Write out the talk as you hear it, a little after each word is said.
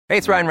Hey,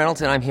 it's Ryan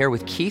Reynolds, and I'm here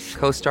with Keith,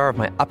 co-star of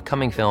my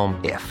upcoming film,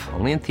 If,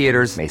 only in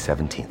theaters May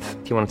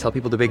 17th. Do you want to tell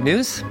people the big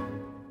news?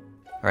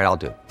 All right, I'll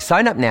do it.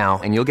 Sign up now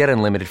and you'll get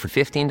unlimited for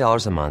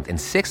 $15 a month and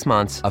 6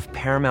 months of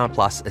Paramount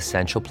Plus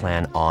Essential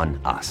Plan on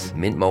us.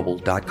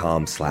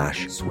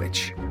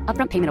 MintMobile.com/switch.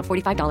 Upfront payment of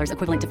 $45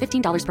 equivalent to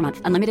 $15 per month.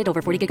 Unlimited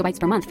over 40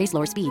 gigabytes per month. Face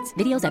lower speeds.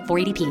 Videos at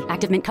 480p.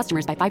 Active Mint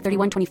customers by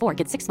 531.24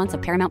 get 6 months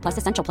of Paramount Plus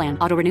Essential Plan.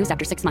 Auto renews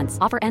after 6 months.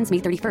 Offer ends May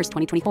 31st,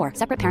 2024.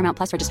 Separate Paramount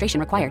Plus registration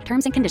required.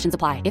 Terms and conditions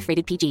apply if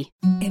rated PG.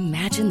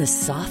 Imagine the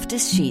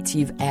softest sheets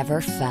you've ever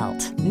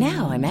felt.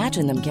 Now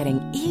imagine them getting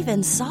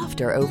even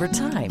softer over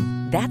time.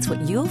 That's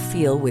what you'll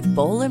feel with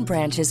Boll &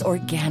 Branch's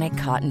organic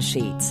cotton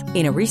sheets.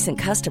 In a recent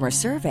customer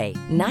survey,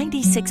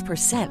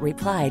 96%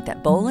 replied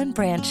that Boll &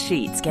 Branch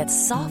sheets get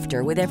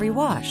softer with every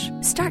wash.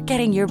 Start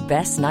getting your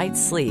best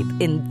night's sleep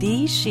in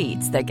these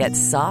sheets that get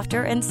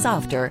softer and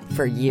softer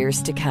for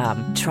years to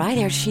come. Try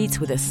their sheets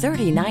with a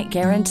 30-night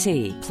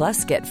guarantee.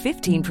 Plus, get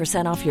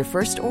 15% off your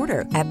first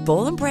order at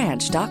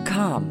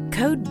bollandbranch.com.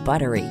 Code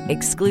BUTTERY.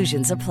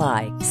 Exclusions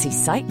apply. See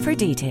site for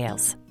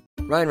details.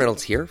 Ryan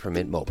Reynolds here from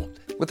Mint Mobile.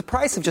 With the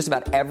price of just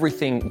about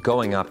everything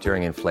going up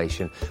during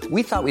inflation,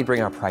 we thought we'd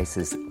bring our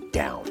prices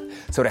down.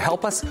 So to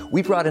help us,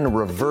 we brought in a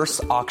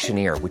reverse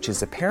auctioneer, which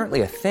is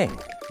apparently a thing.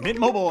 Mint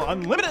Mobile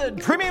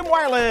Unlimited Premium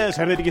Wireless.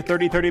 How to get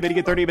 30, 30, bit to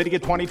get 30, bit to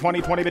get 20, 20,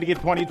 20, bit to get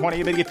 20,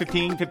 20, bit to get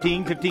 15,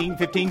 15, 15,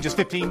 15, just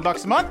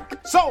 $15 a month?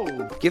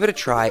 Sold! Give it a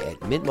try at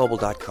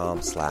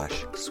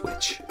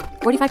mintmobile.com/switch.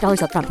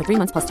 $45 upfront for 3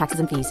 months plus taxes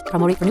and fees.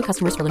 Promo rate for new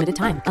customers for limited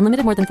time.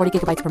 Unlimited more than 40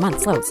 gigabytes per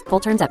month. Slows full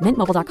terms at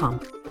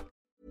mintmobile.com.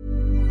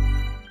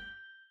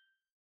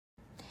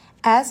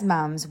 As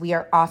moms, we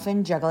are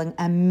often juggling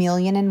a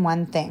million and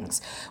one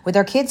things. With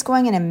our kids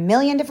going in a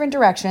million different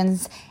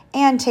directions,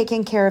 and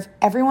taking care of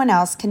everyone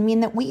else can mean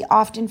that we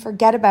often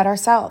forget about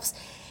ourselves.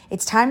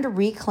 It's time to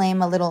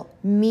reclaim a little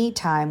me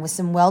time with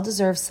some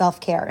well-deserved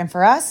self-care. And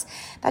for us,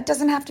 that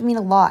doesn't have to mean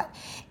a lot.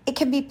 It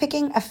can be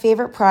picking a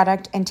favorite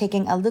product and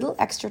taking a little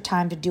extra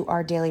time to do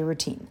our daily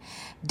routine.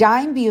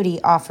 Dime Beauty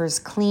offers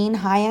clean,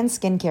 high-end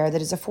skincare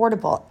that is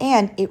affordable,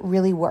 and it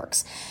really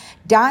works.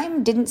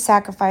 Dime didn't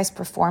sacrifice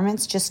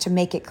performance just to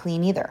make it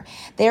clean either.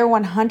 They are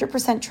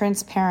 100%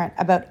 transparent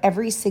about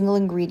every single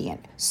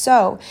ingredient,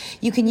 so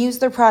you can use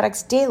their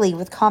products daily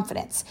with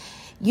confidence.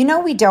 You know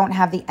we don't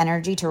have the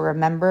energy to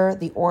remember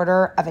the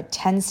order of a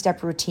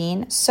 10-step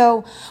routine,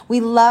 so we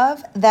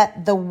love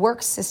that the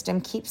work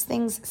system keeps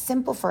things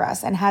simple for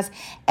us and has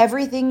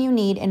everything you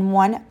need in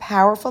one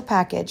powerful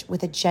package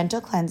with a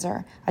gentle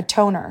cleanser, a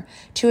toner,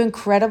 2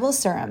 incredible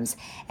serums,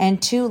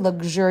 and 2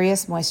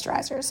 luxurious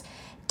moisturizers.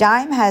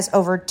 Dime has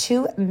over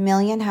 2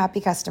 million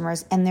happy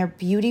customers, and their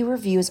beauty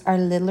reviews are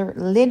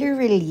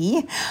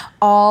literally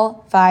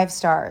all 5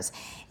 stars.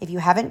 If you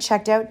haven't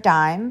checked out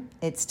Dime,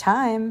 it's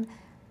time.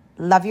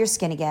 Love your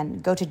skin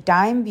again. Go to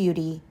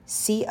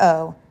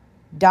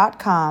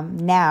dimebeautyco.com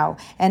now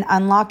and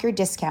unlock your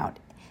discount.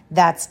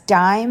 That's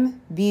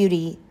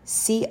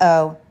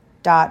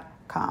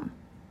dimebeautyco.com.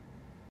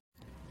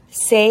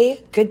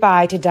 Say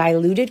goodbye to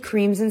diluted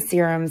creams and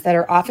serums that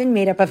are often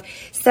made up of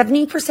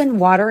 70%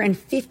 water and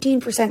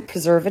 15%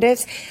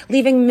 preservatives,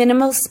 leaving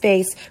minimal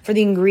space for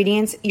the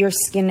ingredients your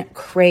skin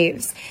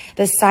craves.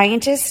 The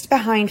scientists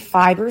behind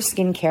Fiber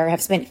Skincare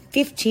have spent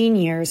 15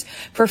 years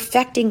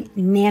perfecting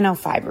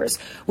nanofibers,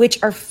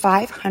 which are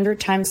 500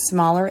 times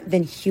smaller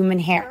than human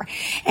hair.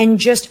 And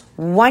just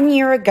 1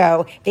 year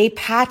ago, they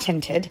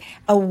patented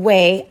a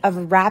way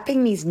of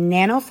wrapping these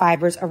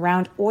nanofibers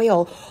around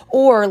oil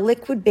or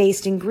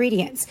liquid-based ingredients.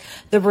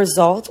 The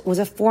result was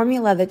a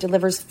formula that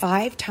delivers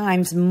 5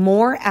 times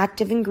more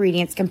active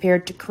ingredients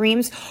compared to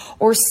creams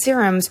or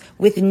serums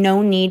with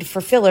no need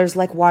for fillers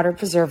like water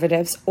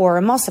preservatives or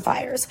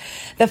emulsifiers.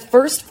 The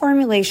first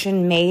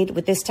formulation made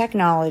with this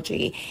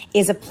technology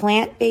is a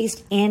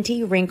plant-based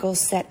anti-wrinkle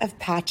set of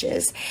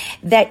patches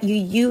that you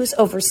use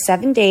over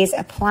 7 days,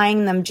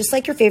 applying them just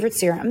like your favorite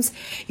serums.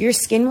 Your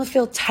skin will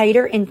feel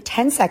tighter in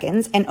 10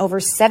 seconds, and over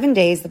 7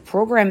 days, the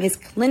program is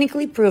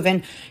clinically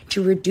proven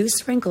to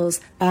reduce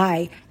wrinkles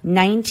by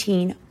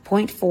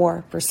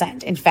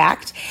 19.4%. In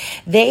fact,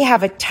 they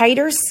have a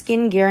tighter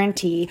skin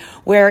guarantee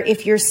where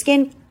if your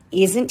skin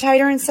isn't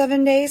tighter in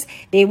 7 days,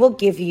 they will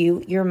give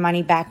you your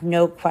money back,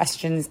 no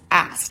questions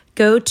asked.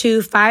 Go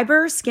to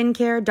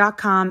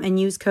fiberskincare.com and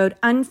use code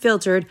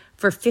UNFILTERED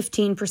for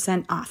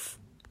 15% off.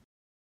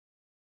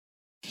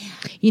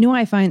 You know what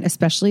I find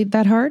especially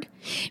that hard?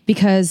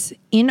 Because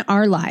in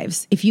our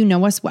lives, if you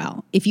know us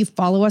well, if you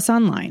follow us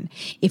online,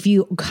 if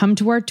you come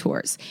to our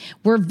tours,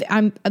 we're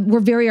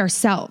very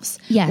ourselves.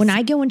 Yes. When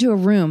I go into a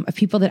room of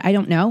people that I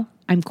don't know,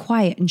 I'm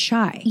quiet and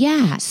shy.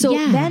 Yeah. So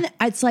then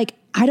it's like,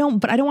 I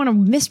don't want to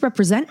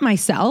misrepresent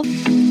myself.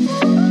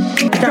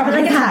 Drop it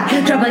like it's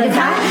hot. Drop it like it's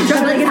hot.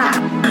 Drop it like it's hot.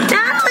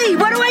 Natalie,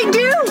 what do I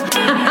do?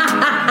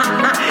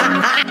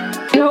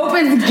 I hope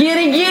it's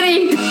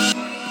giddy.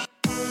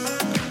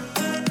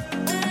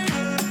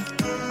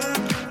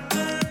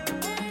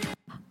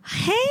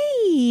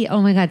 Hey,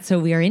 oh my God. So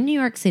we are in New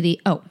York City.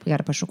 Oh, we got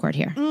to push record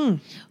here.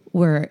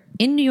 We're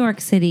in New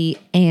York City,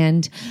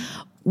 and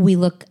we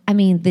look, I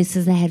mean, this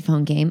is a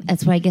headphone game.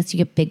 That's why I guess you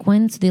get big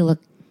ones. Do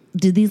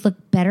these look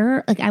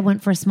better? Like I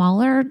went for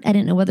smaller. I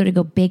didn't know whether to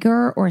go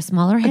bigger or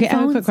smaller headphones. Okay, I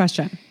have a quick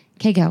question.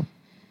 Okay, go.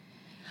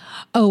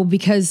 Oh,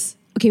 because,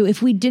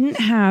 if we didn't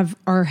have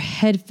our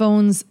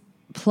headphones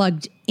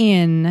plugged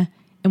in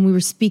and we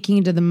were speaking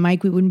into the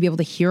mic, we wouldn't be able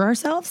to hear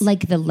ourselves?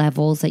 Like the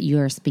levels that you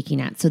are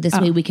speaking at. So this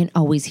way we can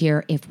always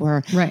hear if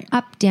we're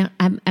up, down.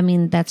 I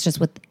mean, that's just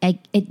what I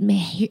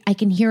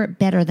can hear it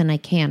better than I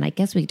can. I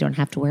guess we don't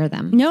have to wear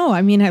them. No,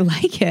 I mean, I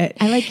like it.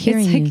 I like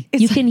hearing you.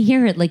 You can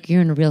hear it like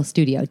you're in a real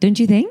studio, don't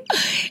you think?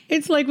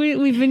 It's like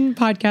we've been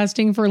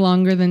podcasting for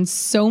longer than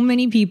so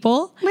many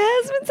people. My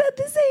husband said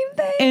the same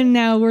thing. And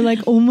now we're like,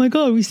 oh my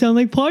God, we sound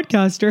like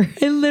podcaster.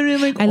 And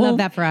literally I love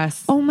that for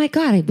us. Oh my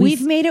God.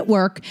 We've made it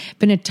work.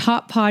 Been a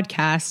top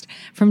podcast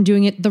from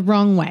doing it the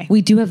wrong way.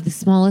 We do have the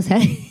smallest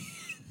head.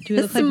 Do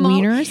we look like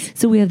wieners?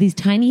 So we have these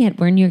tiny head.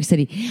 We're in New York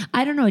City.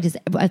 I don't know. Just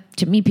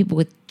to me, people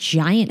with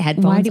giant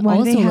headphones why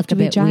also do they have look to a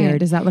be bit giant? weird.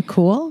 Does that look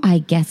cool? I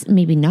guess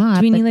maybe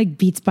not. Do we need like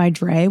Beats by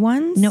Dre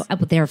ones? No,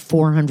 but they're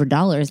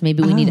 $400.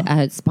 Maybe we need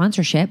a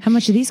sponsorship. How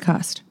much do these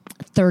cost?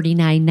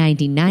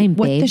 $39.99,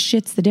 What babe. the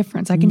shit's the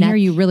difference? I can hear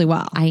you really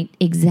well.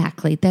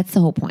 Exactly. That's the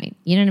whole point.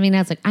 You know what I mean? I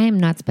was like, I am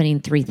not spending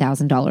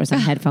 $3,000 on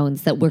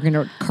headphones that we're going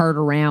to cart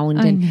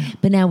around.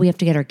 But now we have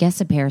to get our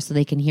guests a pair so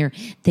they can hear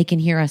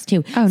us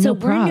too. Oh, so no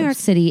we're in New York probs.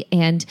 City,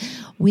 and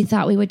we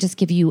thought we would just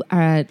give you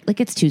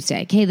like it's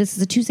Tuesday. Okay, this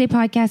is a Tuesday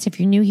podcast. If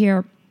you're new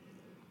here,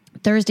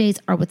 Thursdays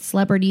are with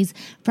celebrities,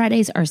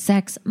 Fridays are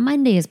sex,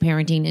 Monday is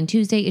parenting, and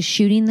Tuesday is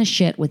shooting the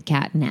shit with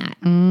Kat and Nat.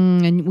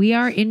 And we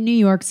are in New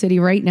York City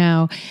right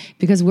now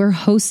because we're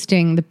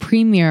hosting the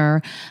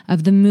premiere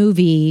of the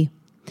movie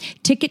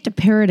Ticket to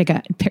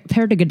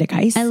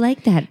Paradise. I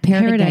like that.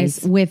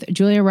 Paradise with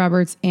Julia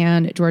Roberts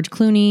and George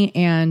Clooney,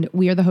 and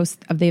we are the hosts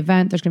of the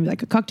event. There's going to be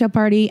like a cocktail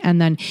party,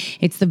 and then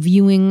it's the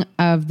viewing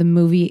of the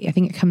movie. I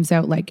think it comes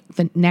out like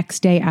the next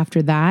day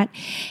after that,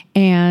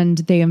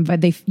 and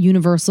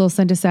Universal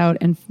sent us out,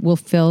 and we'll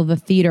fill the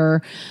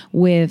theater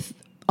with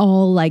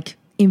all like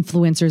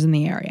influencers in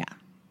the area.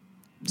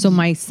 So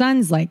my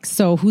son's like,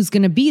 so who's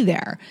going to be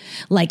there?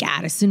 Like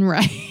Addison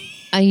Rae.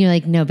 And you're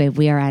like, no, babe,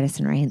 we are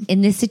Addison Rae.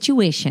 In this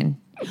situation,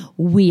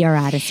 we are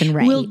Addison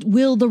Rae.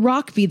 Will The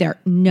Rock be there?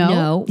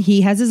 No. He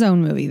has his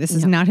own movie. This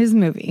is not his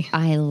movie.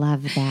 I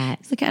love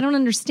that. It's like, I don't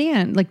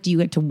understand. Like, do you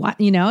get to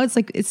what? You know, it's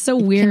like, it's so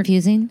weird.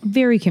 Confusing?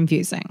 Very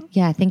confusing.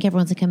 Yeah, I think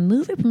everyone's like, I'm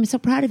moving. I'm so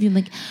proud of you. I'm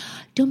like,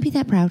 don't be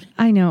that proud.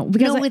 I know.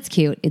 Because it's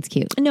cute. It's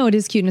cute. No, it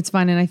is cute and it's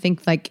fun. And I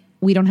think like,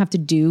 we don't have to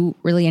do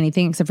really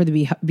anything except for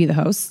be the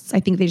hosts. I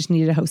think they just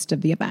needed a host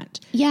of the event.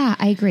 Yeah,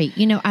 I agree.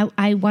 You know,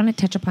 I want to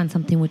touch upon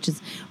something which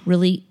is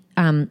really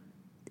kind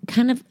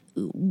of,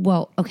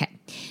 well, okay.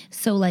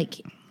 So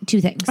like two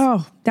things.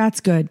 Oh,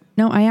 that's good.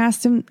 No, I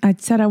asked him, I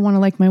said I want to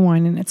like my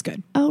wine and it's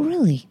good. Oh,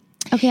 really?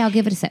 Okay, I'll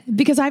give it a sip.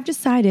 Because I've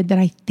decided that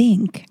I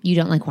think... You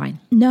don't like wine?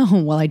 No,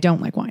 well, I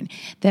don't like wine.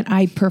 That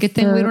I prefer... Good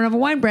thing we don't have a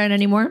wine brand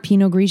anymore.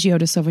 Pinot Grigio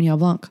to Sauvignon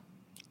Blanc.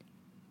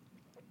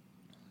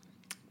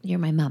 You're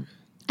my mom.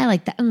 I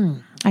like that.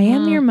 I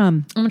am your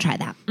mom. I'm gonna try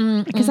that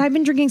because I've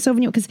been drinking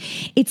Sauvignon because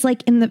it's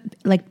like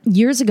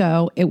years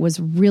ago it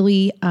was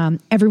really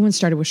everyone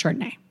started with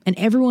Chardonnay and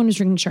everyone was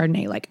drinking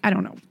Chardonnay like I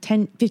don't know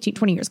 10, 15,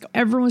 20 years ago.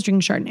 Everyone was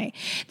drinking Chardonnay.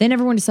 Then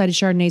everyone decided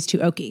Chardonnay is too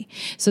oaky.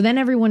 So then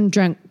everyone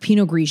drank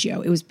Pinot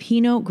Grigio. It was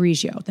Pinot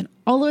Grigio. Then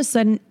all of a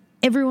sudden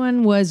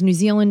everyone was New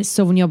Zealand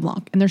Sauvignon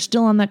Blanc and they're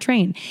still on that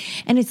train.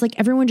 And it's like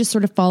everyone just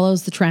sort of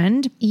follows the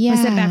trend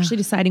instead of actually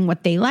deciding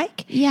what they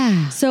like.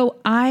 Yeah. So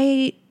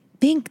I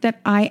think that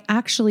I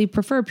actually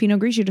prefer Pinot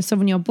Grigio to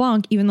Sauvignon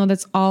Blanc, even though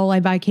that's all I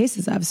buy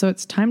cases of. So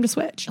it's time to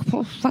switch.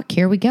 Well, fuck,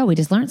 here we go. We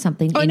just learned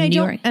something. And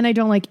I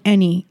don't like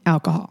any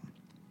alcohol.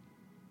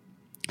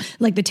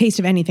 Like the taste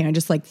of anything. I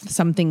just like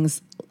some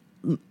things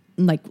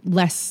like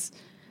less.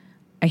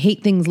 I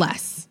hate things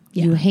less.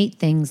 Yeah. You hate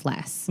things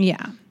less.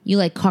 Yeah. You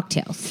like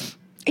cocktails.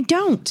 I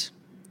don't.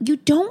 You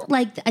don't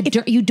like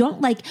you don't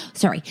like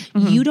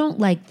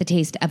the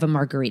taste of a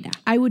margarita.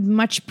 I would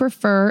much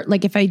prefer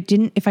like if I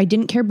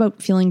didn't care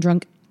about feeling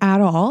drunk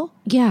at all.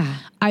 Yeah.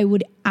 I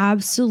would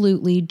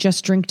absolutely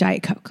just drink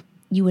Diet Coke.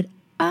 You would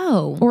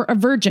or a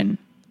virgin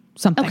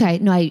something. Okay.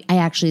 No, I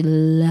actually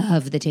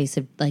love the taste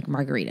of like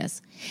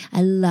margaritas.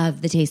 I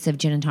love the taste of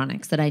gin and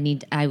tonics that I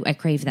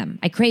crave them.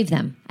 I crave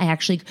them. I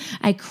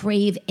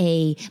crave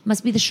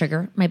must be the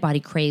sugar. My body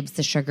craves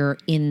the sugar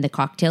in the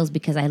cocktails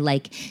because I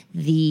like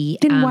the...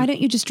 Then why don't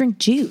you just drink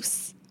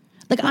juice?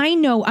 Like I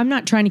know, I'm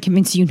not trying to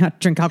convince you not to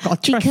drink alcohol.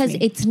 Because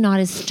it's not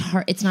as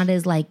tart. It's not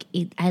as like,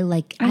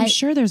 I'm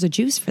sure there's a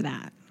juice for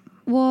that.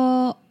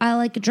 Well, I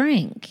like a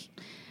drink.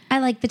 I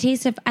like the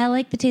taste of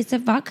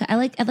vodka. I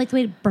like the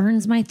way it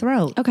burns my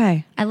throat.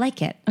 Okay. I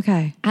like it.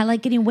 Okay. I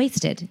like getting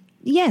wasted.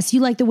 Yes, you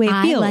like the way it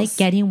I feels. like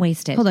getting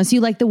wasted. Hold on. So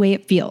you like the way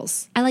it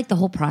feels. I like the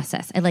whole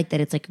process. I like that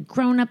it's like a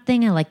grown-up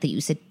thing. I like that you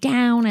sit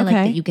down. I like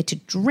Okay. that you get to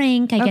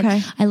drink.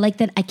 I like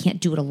that I can't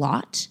do it a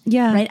lot.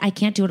 Yeah. Right? I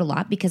can't do it a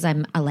lot because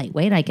I'm a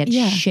lightweight. I get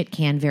Yeah. shit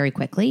canned very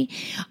quickly.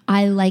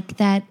 I like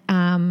that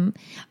I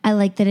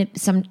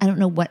don't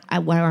know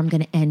where I'm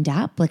going to end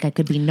up. Like I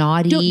could be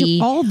naughty.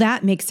 All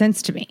that makes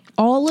sense to me.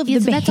 All of the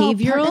So that's all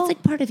behavioral. that's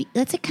like part of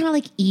that's like kind of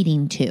like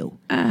eating too.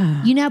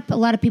 You know, a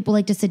lot of people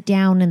like to sit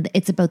down and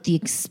it's about the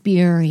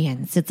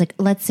experience. It's like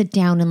let's sit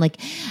down and like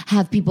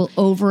have people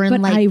over and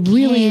but like I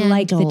really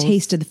like the candles.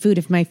 taste of the food.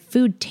 If my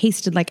food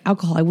tasted like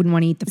alcohol, I wouldn't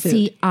want to eat the food.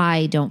 See,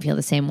 I don't feel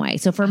the same way.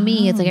 So for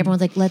me, it's like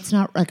everyone's like, let's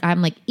not like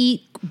I'm like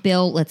eat,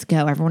 Bill, let's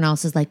go. Everyone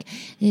else is like,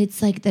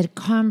 it's like the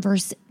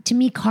converse. To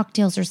me,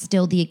 cocktails are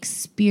still the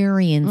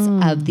experience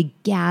of the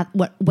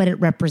what it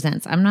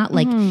represents. I'm not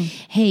like,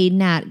 hey,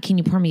 Nat, can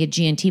you pour me a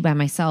G&T by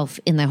myself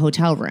in the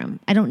hotel room?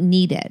 I don't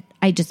need it.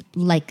 I just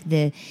like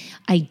the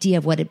idea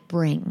of what it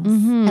brings.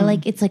 I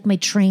like it's like my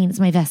train,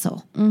 it's my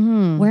vessel.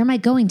 Where am I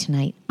going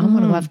tonight?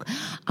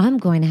 I'm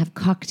going to have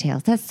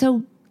cocktails. That's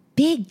so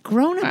big,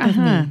 grown up of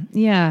me.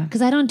 Yeah.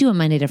 Because I don't do it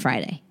Monday to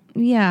Friday.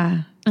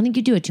 Yeah. I think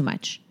you do it too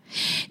much.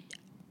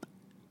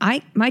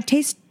 My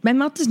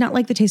mouth does not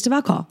like the taste of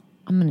alcohol.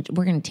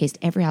 We're gonna taste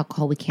every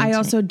alcohol we can. I tonight.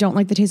 also don't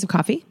like the taste of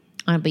coffee.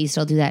 But you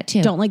still do that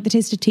too. Don't like the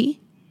taste of tea.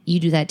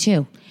 You do that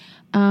too.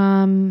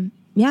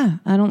 Yeah,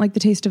 I don't like the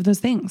taste of those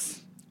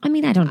things. I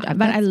mean, I don't.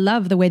 But I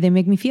love the way they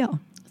make me feel.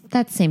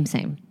 That's same.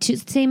 Same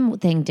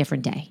thing,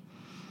 different day.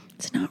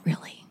 It's not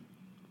really.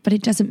 But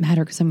it doesn't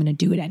matter because I'm going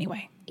to do it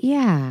anyway.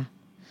 Yeah.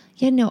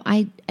 Yeah, no,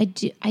 I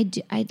do.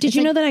 Did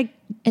you know that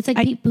It's like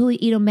people who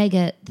eat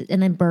omega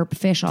and then burp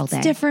fish all day.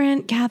 It's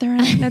different,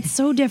 Catherine. That's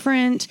so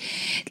different.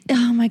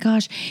 Oh my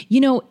gosh.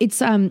 You know,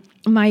 it's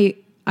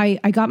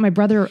I got my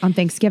brother on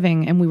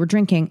Thanksgiving and we were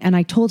drinking and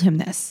I told him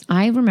this.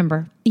 I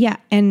remember. Yeah.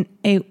 And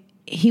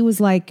he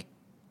was like,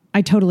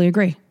 I totally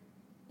agree.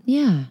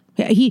 Yeah.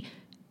 And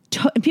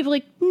people are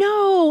like,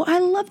 no, I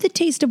love the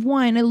taste of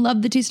wine. I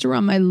love the taste of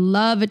rum. I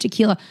love a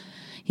tequila.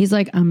 He's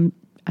like,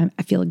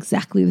 I feel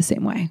exactly the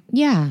same way.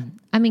 Yeah.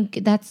 I mean,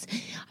 I'm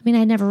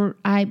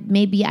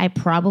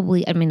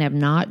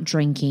not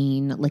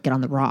drinking Lick It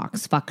on the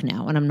Rocks. Fuck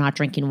no. And I'm not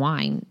drinking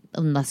wine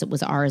unless it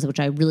was ours, which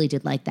I really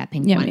did like that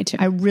pink wine. Me too.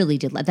 I really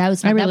did like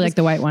that. I really like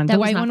the white one. The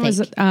white one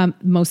was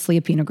mostly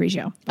a Pinot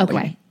Grigio.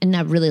 Okay. And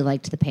I really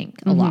liked the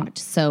pink a lot.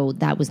 So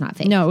that was not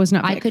fake. No, it was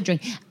not I fake. could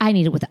drink. I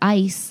need it with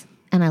ice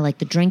and I like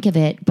the drink of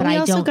it. But we I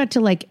also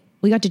don't.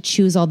 we got to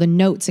choose all the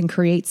notes and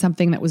create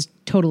something that was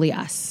totally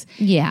us.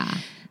 Yeah.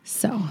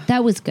 So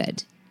that was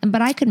good.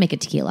 But I could make a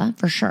tequila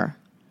for sure.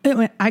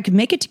 I could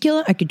make a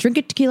tequila. I could drink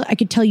a tequila. I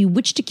could tell you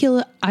which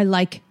tequila I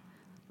like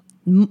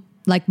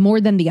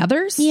more than the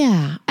others.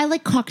 Yeah. I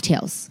like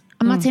cocktails.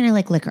 I'm not saying I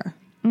like liquor.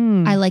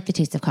 I like the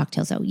taste of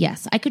cocktails though.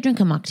 Yes. I could drink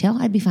a mocktail.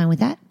 I'd be fine with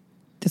that.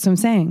 That's what I'm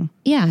saying.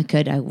 Yeah, I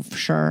could.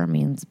 Sure. I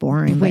mean, it's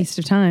boring. Waste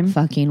of time.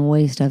 Fucking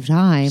waste of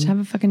time. Just have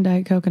a fucking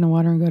Diet Coke and a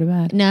water and go to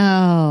bed.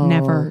 No.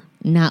 Never.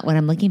 Not what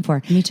I'm looking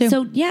for. Me too.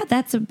 So yeah,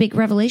 that's a big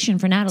revelation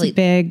for Natalie.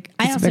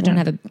 I also don't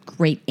have a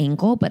great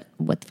ankle, but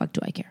what the fuck do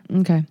I care?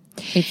 Okay.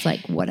 It's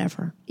like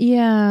whatever.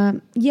 Yeah.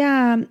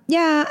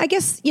 I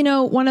guess,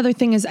 one other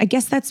thing is, I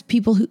guess that's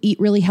people who eat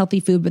really healthy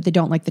food, but they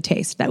don't like the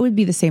taste. That would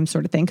be the same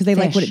sort of thing because they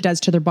like what it does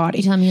to their body.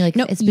 You telling me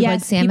no, it's people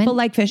like salmon? People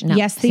like fish. No,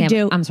 yes, they salmon.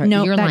 do. I'm sorry.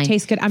 No, you're that lying.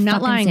 tastes good. I'm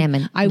not Fucking lying.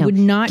 Salmon. I No. would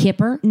not.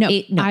 Kipper? No,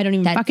 no, I don't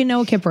even fucking know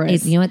what kipper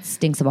is. You know what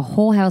stinks of a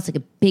whole house like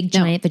a big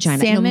giant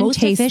vagina. Salmon most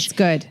tastes fish,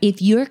 good.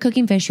 If you're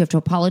cooking fish, you have to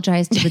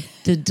apologize to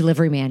the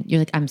delivery man. You're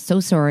like, I'm so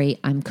sorry.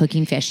 I'm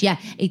cooking fish. Yeah,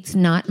 it's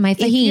not my If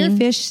your fajin.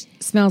 fish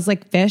smells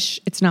like fish,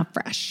 it's not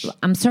fresh.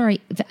 I'm sorry.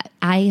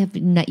 I have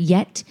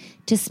yet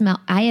to smell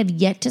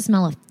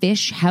a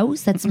fish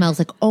house that smells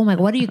like, oh my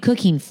God, what are you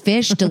cooking?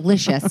 Fish?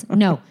 Delicious.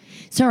 No,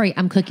 sorry,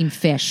 I'm cooking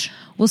fish.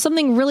 Well,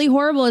 something really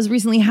horrible has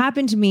recently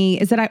happened to me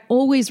is that I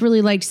always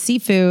really liked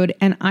seafood.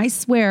 And I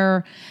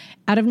swear,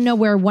 out of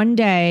nowhere, one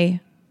day,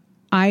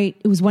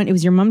 it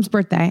was your mom's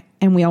birthday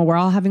and we were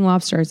all having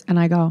lobsters. And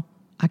I go,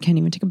 I can't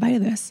even take a bite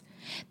of this.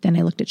 Then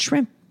I looked at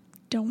shrimp.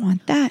 Don't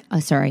want that. Oh,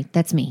 sorry.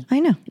 That's me.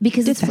 I know.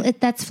 Because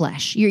that's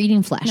flesh. You're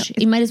eating flesh.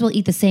 You might as well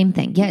eat the same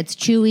thing. Yeah, it's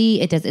chewy.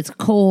 It's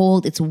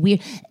cold. It's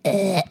weird.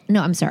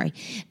 No, I'm sorry.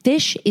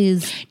 Fish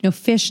is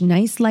fish,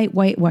 nice, light,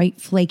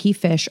 white, flaky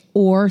fish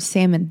or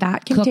salmon.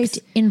 That can cooked taste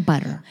in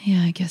butter.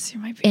 Yeah, I guess you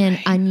might be and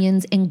right.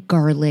 onions and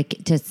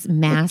garlic to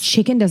mash.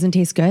 Chicken doesn't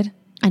taste good.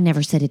 I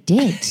never said it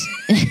did.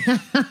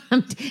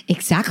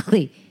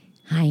 Exactly.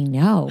 I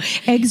know.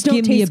 Eggs don't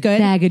Give me a taste good.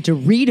 bag of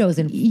Doritos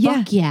and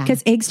fuck yeah.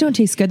 Because eggs don't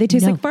taste good. They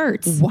taste like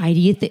farts. Why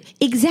do you think?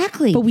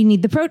 Exactly. But we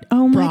need the protein.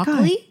 Oh my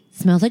broccoli God.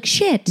 smells like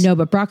shit. No,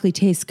 but broccoli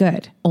tastes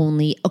good.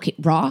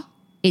 Raw.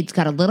 It's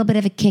got a little bit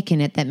of a kick in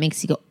it that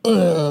makes you go,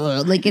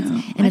 ugh. Like it's.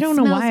 And I don't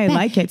know why I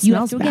like it. It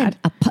smells bad.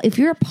 If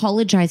you're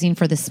apologizing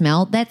for the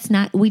smell, that's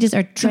not. We just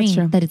are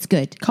trained that it's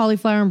good.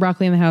 Cauliflower and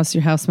broccoli in the house.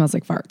 Your house smells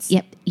like farts.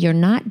 Yep, you're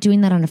not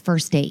doing that on a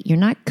first date. You're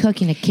not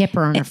cooking a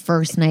kipper on a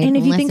first night. And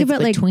if you unless think it's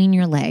about between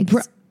your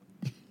legs.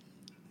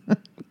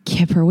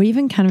 Kipper. What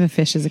even kind of a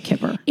fish is a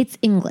kipper? It's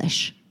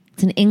English.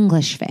 It's an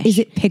English fish. Is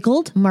it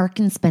pickled? Mark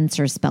and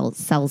Spencer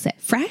sells it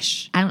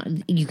Fresh? I know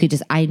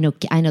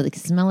the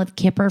smell of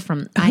kipper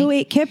from. Who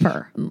ate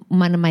kipper?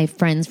 One of my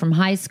friends from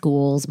high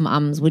school's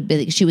moms would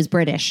be. She was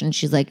British, and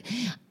she's like,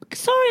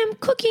 "Sorry, I'm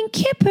cooking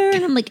kipper,"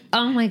 and I'm like,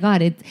 "Oh my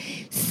god, it's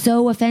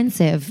so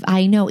offensive."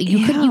 I know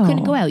you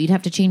couldn't go out. You'd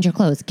have to change your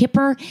clothes.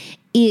 Kipper,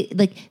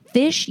 like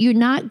fish. You're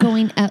not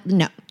going out.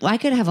 No, I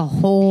could have a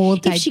whole.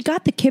 If she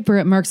got the kipper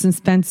at Marks and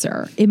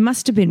Spencer, it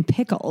must have been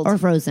pickled or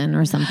frozen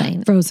or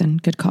something. Frozen,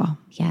 good call.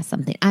 Yeah,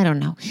 something. I don't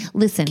know.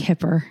 Listen,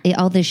 kipper.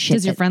 All this shit.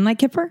 Does your friend like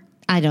kipper?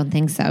 I don't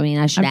think so. I mean,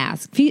 I should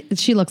ask.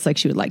 She looks like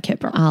she would like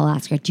kipper. I'll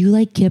ask her. Do you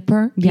like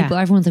kipper? Yeah.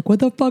 Everyone's like, what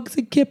the fuck's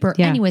a kipper?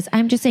 Yeah. Anyways,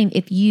 I'm just saying,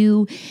 if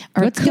you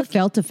are What's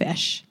gefilte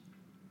fish?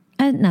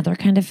 Another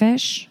kind of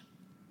fish.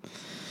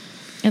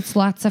 It's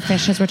lots of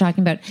fishes we're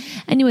talking about.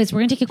 Anyways,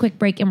 we're going to take a quick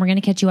break and we're going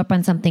to catch you up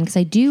on something because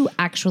I do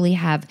actually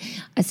have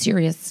a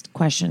serious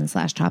question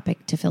 /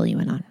 topic to fill you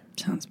in on.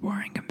 Sounds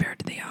boring compared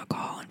to the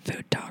alcohol and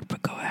food talk,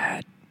 but go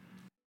ahead.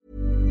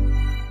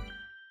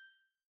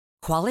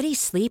 Quality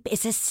sleep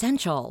is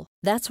essential.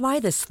 That's why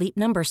the Sleep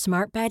Number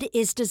Smart Bed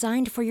is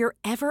designed for your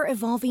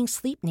ever-evolving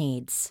sleep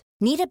needs.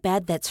 Need a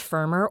bed that's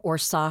firmer or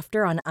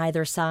softer on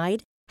either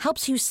side?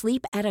 Helps you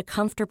sleep at a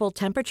comfortable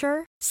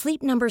temperature?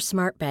 Sleep Number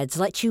Smart Beds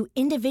let you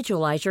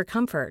individualize your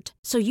comfort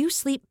so you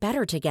sleep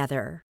better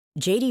together.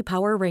 J.D.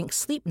 Power ranks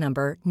Sleep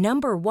Number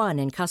number 1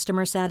 in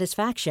customer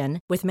satisfaction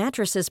with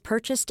mattresses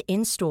purchased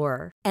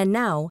in-store. And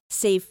now,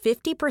 save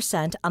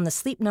 50% on the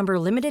Sleep Number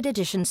Limited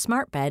Edition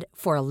Smart Bed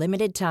for a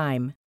limited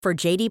time. For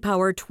J.D.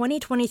 Power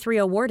 2023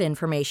 award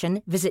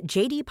information, visit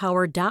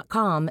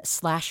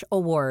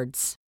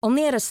jdpower.com/awards.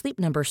 Only at a Sleep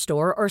Number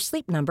store or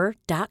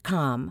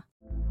sleepnumber.com.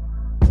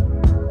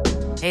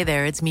 Hey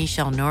there, it's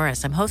Michelle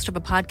Norris. I'm host of a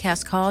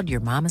podcast called Your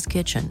Mama's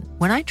Kitchen.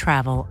 When I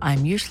travel,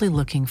 I'm usually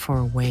looking for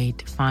a way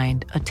to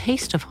find a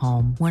taste of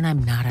home when I'm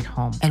not at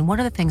home. And one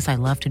of the things I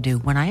love to do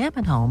when I am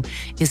at home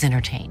is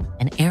entertain.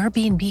 And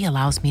Airbnb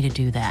allows me to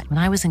do that. When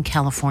I was in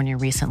California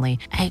recently,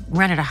 I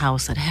rented a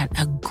house that had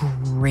a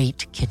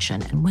great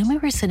kitchen. And when we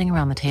were sitting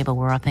around the table,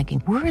 we're all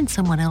thinking, we're in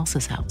someone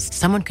else's house.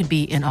 Someone could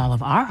be in all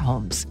of our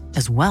homes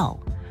as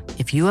well.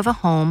 If you have a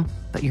home,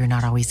 but you're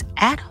not always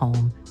at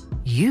home,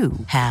 you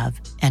have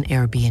an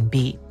Airbnb.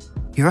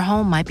 Your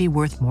home might be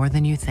worth more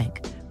than you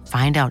think.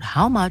 Find out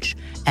how much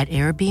at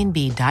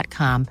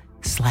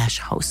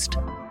airbnb.com/host.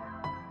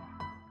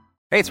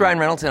 Hey, it's Ryan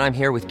Reynolds, and I'm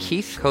here with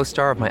Keith,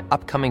 co-star of my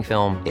upcoming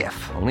film,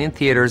 If, only in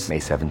theaters May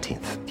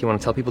 17th. Do you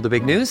want to tell people the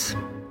big news?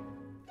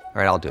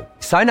 All right, I'll do it.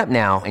 Sign up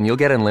now and you'll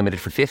get unlimited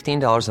for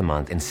 $15 a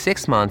month and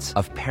 6 months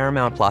of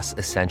Paramount Plus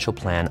Essential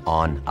Plan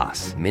on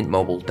us.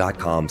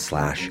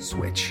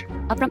 MintMobile.com/switch.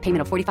 Upfront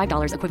payment of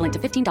 $45 equivalent to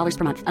 $15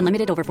 per month.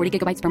 Unlimited over 40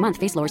 gigabytes per month.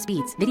 Face lower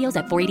speeds. Videos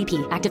at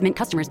 480p. Active Mint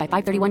customers by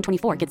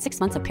 531.24 get 6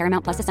 months of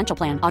Paramount Plus Essential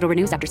Plan. Auto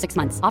renews after 6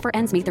 months. Offer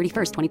ends May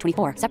 31st,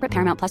 2024. Separate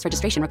Paramount Plus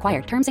registration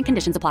required. Terms and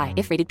conditions apply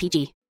if rated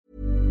PG.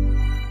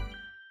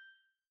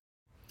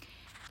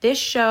 This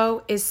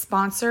show is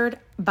sponsored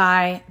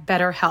by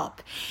BetterHelp.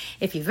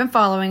 If you've been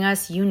following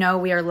us, you know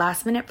we are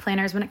last-minute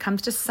planners when it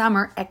comes to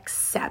summer,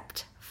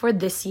 except for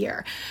this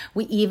year.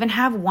 We even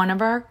have one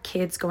of our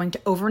kids going to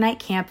overnight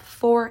camp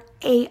for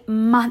a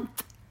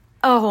month,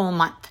 a whole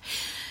month.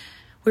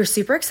 We're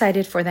super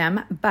excited for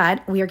them,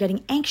 but we are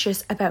getting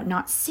anxious about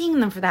not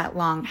seeing them for that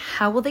long.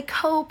 How will they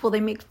cope? Will they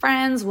make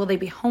friends? Will they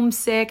be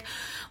homesick?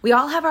 We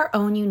all have our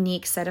own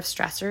unique set of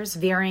stressors,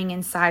 varying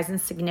in size and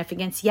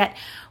significance, yet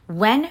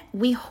when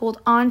we hold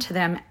on to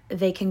them,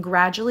 they can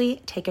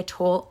gradually take a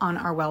toll on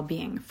our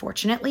well-being.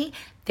 Fortunately,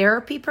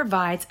 therapy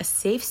provides a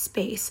safe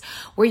space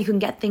where you can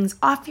get things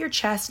off your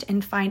chest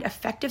and find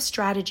effective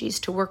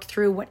strategies to work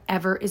through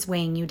whatever is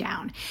weighing you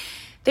down.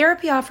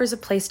 Therapy offers a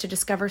place to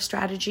discover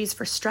strategies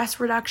for stress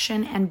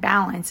reduction and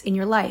balance in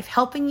your life,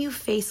 helping you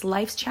face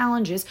life's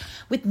challenges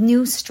with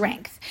new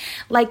strength.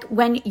 Like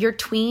when your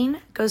tween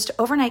goes to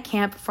overnight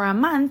camp for a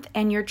month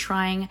and you're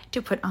trying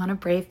to put on a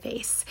brave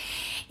face.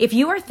 If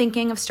you are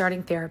thinking of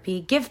starting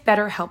therapy, give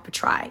BetterHelp a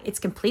try. It's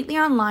completely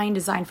online,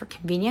 designed for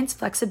convenience,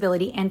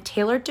 flexibility, and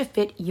tailored to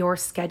fit your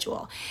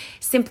schedule.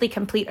 Simply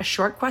complete a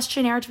short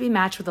questionnaire to be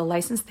matched with a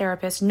licensed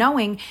therapist,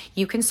 knowing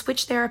you can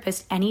switch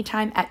therapists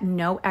anytime at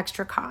no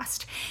extra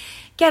cost.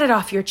 Get it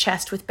off your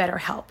chest with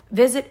BetterHelp.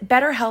 Visit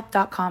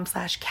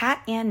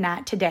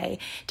betterhelp.com/catandnat today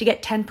to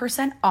get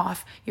 10%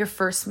 off your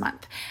first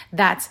month.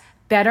 That's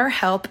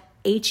BetterHelp,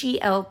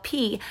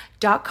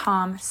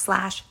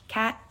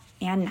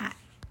 HELP.com/catandnat.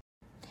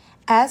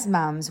 As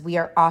moms, we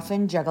are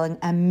often juggling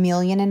a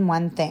million and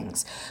one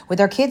things. With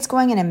our kids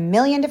going in a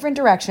million different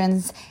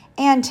directions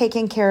and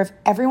taking care of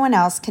everyone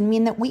else can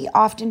mean that we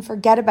often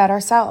forget about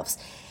ourselves.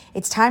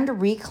 It's time to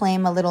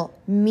reclaim a little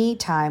me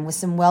time with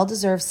some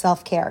well-deserved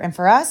self-care. And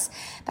for us,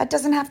 that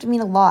doesn't have to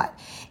mean a lot.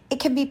 It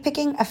can be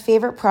picking a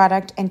favorite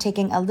product and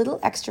taking a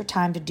little extra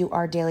time to do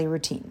our daily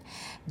routine.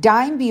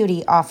 Dime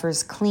Beauty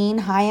offers clean,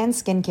 high-end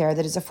skincare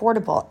that is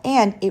affordable,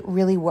 and it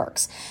really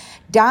works.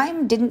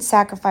 Dime didn't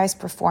sacrifice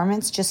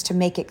performance just to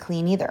make it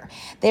clean either.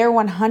 They are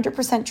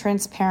 100%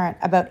 transparent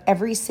about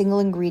every single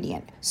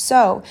ingredient,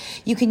 so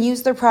you can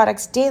use their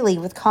products daily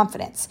with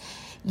confidence.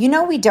 You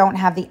know we don't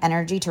have the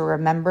energy to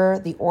remember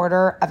the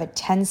order of a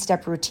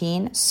 10-step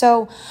routine,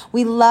 so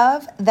we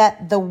love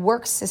that the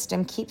work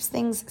system keeps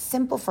things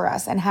simple for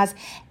us and has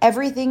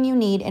everything you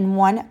need in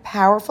one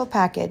powerful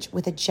package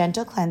with a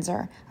gentle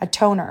cleanser, a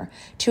toner,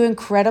 2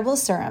 incredible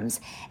serums,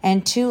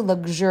 and 2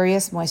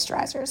 luxurious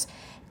moisturizers.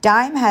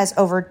 Dime has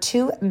over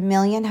 2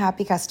 million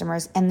happy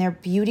customers, and their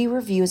beauty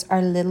reviews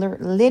are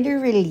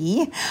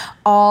literally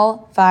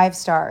all 5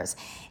 stars.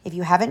 If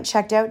you haven't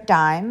checked out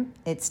Dime,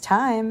 it's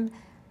time.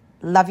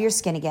 Love your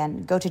skin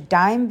again. Go to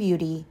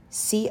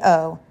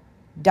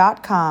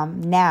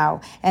dimebeautyco.com now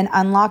and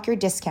unlock your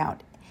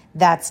discount.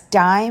 That's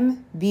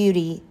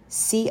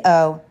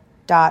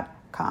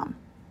dimebeautyco.com.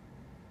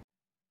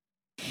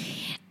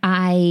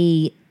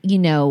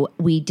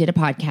 We did a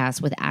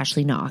podcast with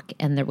Ashley Knock,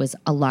 and there was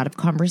a lot of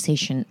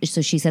conversation.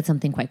 So she said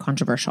something quite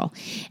controversial,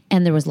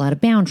 and there was a lot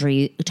of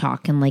boundary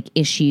talk and like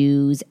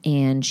issues,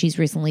 and she's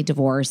recently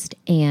divorced.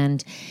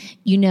 And,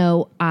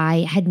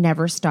 I had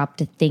never stopped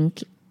to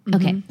think,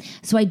 okay,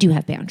 so I do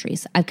have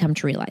boundaries. I've come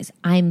to realize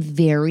I'm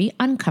very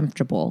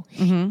uncomfortable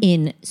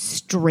in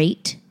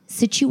straight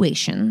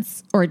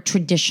situations or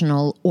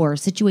traditional or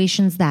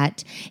situations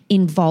that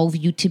involve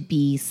you to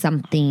be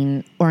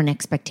something or an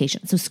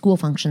expectation. So school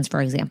functions,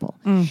 for example,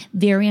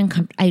 very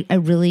uncomfortable.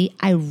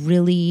 I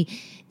really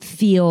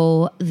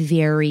feel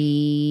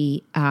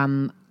very,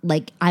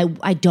 like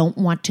I don't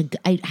want to,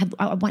 I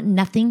want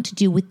nothing to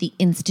do with the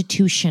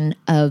institution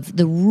of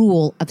the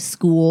rule of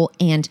school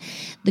and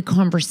the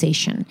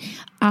conversation.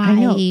 I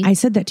know. I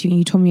said that to you and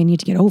you told me I need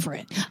to get over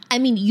it. I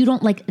mean, you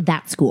don't like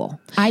that school.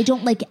 I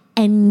don't like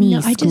any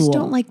school. I just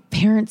don't like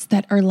parents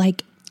that are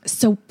like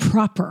so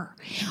proper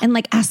and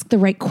like ask the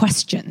right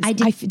questions. I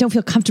don't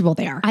feel comfortable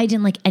there. I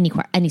didn't like any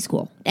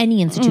school,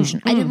 any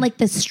institution. I didn't like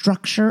the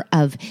structure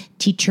of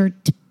teacher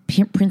to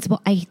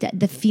principal.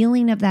 The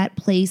feeling of that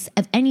place,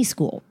 of any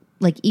school,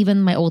 like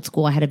even my old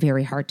school, I had a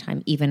very hard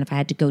time. Even if I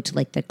had to go to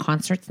like the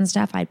concerts and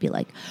stuff, I'd be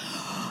like,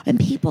 and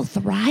people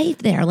thrive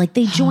there. Like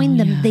they join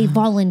them, they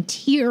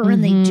volunteer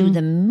and they do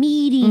the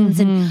meetings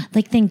and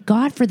like, thank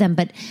God for them.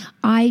 But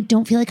I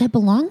don't feel like I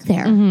belong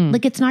there.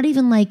 Like, it's not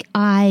even like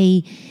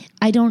I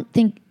don't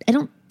think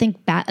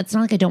bad. It's not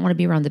like I don't want to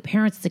be around the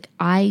parents. It's like,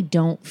 I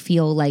don't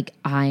feel like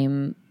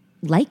I'm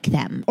like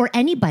them or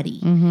anybody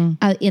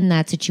in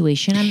that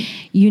situation.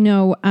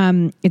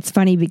 It's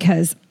funny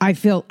because I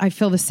feel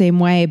the same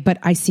way, but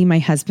I see my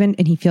husband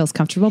and he feels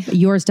comfortable, but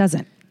yours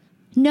doesn't.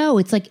 No,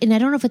 it's like, and I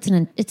don't know if it's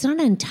not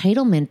an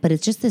entitlement, but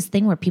it's just this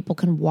thing where people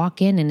can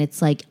walk in and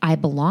it's like, I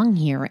belong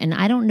here. And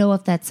I don't know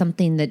if that's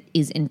something that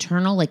is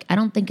internal. Like, I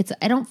don't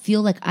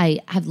feel like I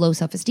have low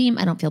self-esteem.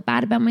 I don't feel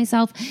bad about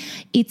myself.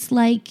 It's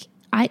like,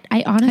 I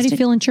honestly. How do you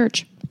feel in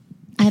church?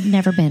 I've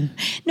never been.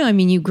 No, I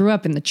mean, you grew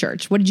up in the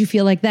church. What did you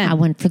feel like then? I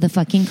went for the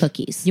fucking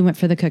cookies. You went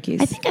for the cookies.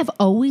 I think I've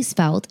always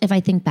felt, if I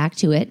think back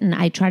to it, and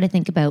I try to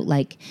think about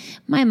like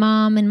my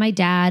mom and my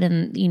dad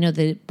and,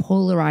 the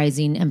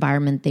polarizing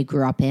environment they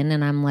grew up in.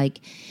 And I'm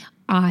like,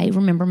 I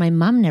remember my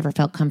mom never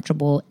felt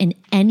comfortable in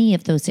any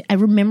of those. I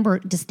remember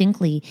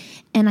distinctly.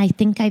 And I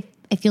think I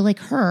feel like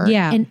her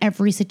in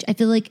every situation. I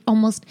feel like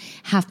almost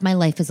half my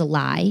life is a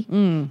lie.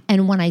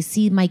 And when I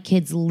see my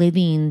kids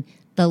living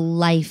the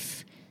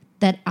life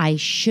that I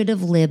should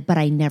have lived, but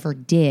I never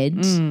did,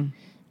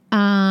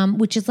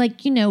 which is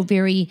like,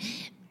 very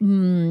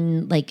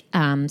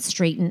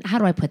straight and, how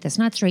do I put this?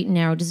 Not straight and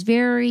narrow, just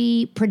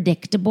very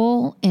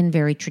predictable and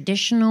very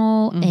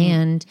traditional.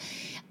 And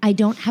I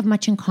don't have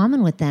much in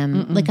common with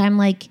them. Like, I'm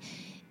like,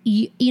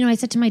 I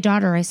said to my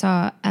daughter, I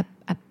saw a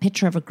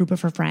picture of a group of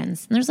her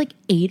friends, and there's like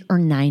 8 or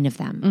 9 of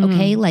them.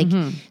 Okay.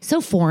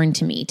 So foreign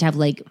to me to have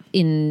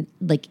in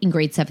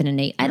grade 7 and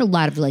 8, I had a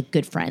lot of like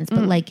good friends,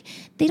 but like,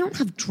 they don't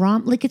have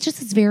drama. Like, it's just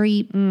this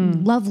very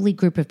lovely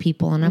group of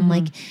people. And I'm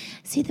like,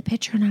 see the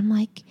picture and I'm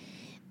like,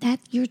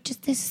 that you're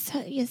just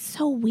it's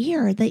so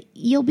weird that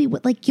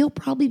you'll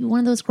probably be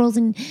one of those girls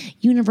in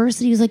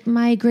university who's like,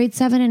 my grade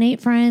 7 and 8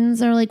 friends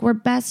are like, we're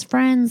best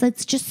friends.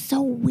 It's just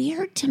so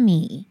weird to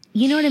me.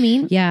 You know what I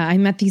mean? Yeah, I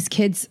met these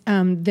kids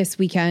this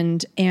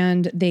weekend,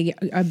 and they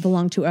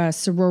belong to a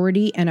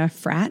sorority and a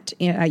frat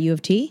at U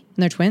of T,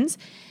 and they're twins.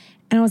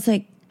 And I was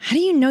like, how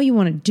do you know you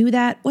want to do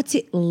that? What's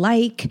it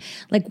like?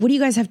 Like, what do you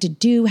guys have to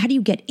do? How do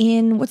you get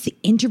in? What's the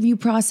interview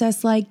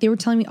process like? They were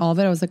telling me all of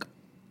it. I was like,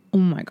 oh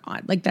my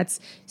God, like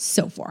that's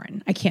so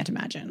foreign. I can't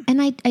imagine.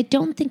 And I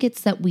don't think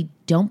it's that we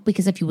don't,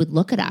 because if you would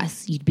look at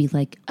us, you'd be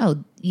like,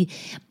 oh,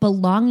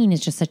 belonging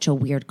is just such a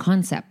weird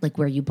concept, like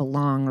where you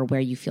belong or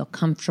where you feel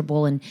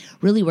comfortable. And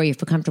really where you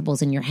feel comfortable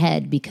is in your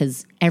head,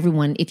 because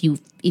everyone, if you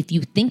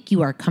think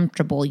you are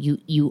comfortable,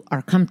 you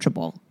are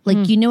comfortable.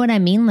 Like, you know what I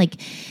mean? Like,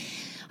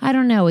 I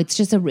don't know. It's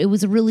just it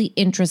was a really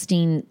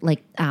interesting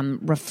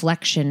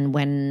reflection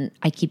when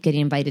I keep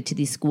getting invited to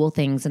these school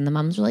things and the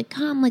moms are like,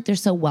 come, like they're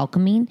so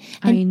welcoming.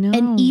 And, I know.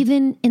 And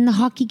even in the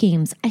hockey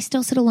games, I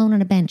still sit alone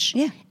on a bench.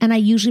 Yeah. And I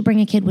usually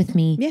bring a kid with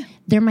me. Yeah.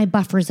 They're my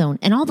buffer zone.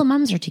 And all the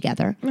moms are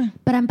together,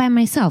 but I'm by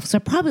myself. So I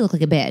probably look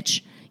like a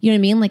bitch. You know what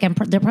I mean?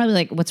 Like they're probably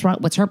like, what's wrong?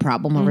 What's her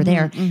problem over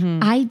there?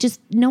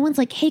 No one's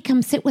like, hey,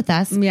 come sit with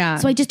us. Yeah.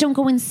 So I just don't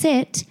go and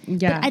sit.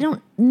 Yeah. But I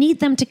don't need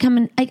them to come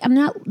and I'm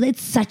not,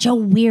 it's such a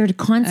weird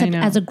concept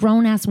as a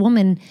grown ass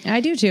woman.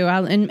 I do too.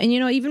 And you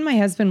know, even my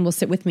husband will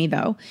sit with me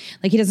though.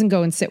 Like he doesn't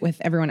go and sit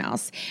with everyone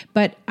else.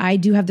 But I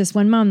do have this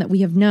one mom that we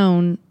have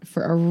known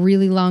for a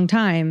really long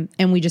time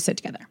and we just sit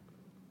together.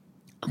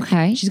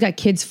 Okay. She's got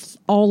kids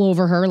all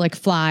over her like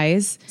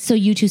flies. So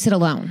you two sit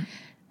alone?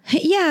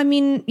 Yeah. I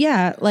mean,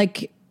 yeah.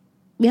 Like,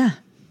 yeah.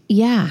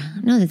 Yeah.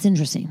 No, that's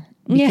interesting.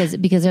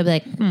 Because they'll be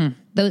like,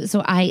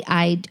 So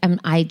I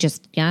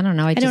don't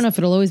know. I don't know if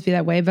it'll always be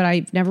that way, but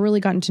I've never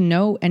really gotten to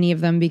know any of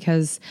them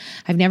because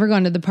I've never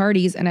gone to the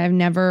parties and I've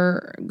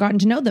never gotten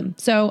to know them.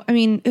 So, I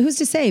mean, who's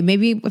to say?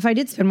 Maybe if I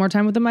did spend more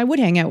time with them, I would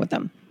hang out with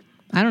them.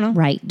 I don't know.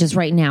 Right. Just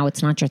right now,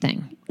 it's not your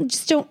thing.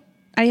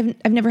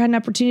 I've never had an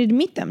opportunity to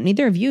meet them.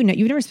 Neither of you.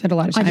 You've never spent a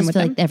lot of time with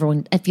them.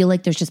 I feel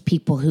like there's just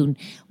people who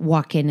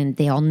walk in and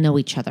they all know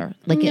each other.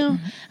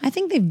 I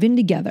think they've been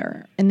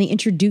together and they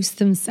introduce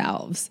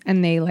themselves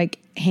and they like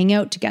hang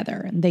out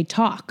together and they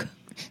talk.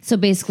 So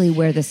basically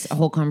where this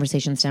whole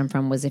conversation stemmed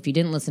from was, if you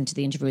didn't listen to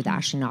the interview with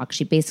Ashley Knox,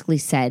 she basically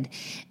said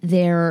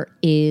there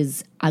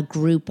is a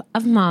group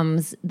of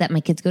moms that my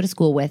kids go to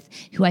school with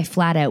who I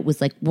flat out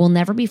was like, we'll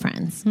never be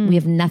friends. We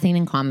have nothing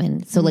in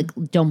common. So like,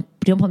 don't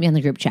put me on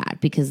the group chat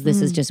because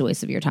this is just a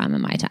waste of your time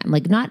and my time.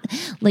 Like not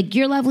like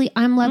you're lovely,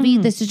 I'm lovely.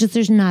 This is just,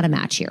 there's not a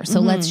match here. So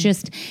let's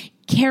just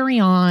carry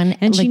on.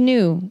 And she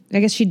knew, I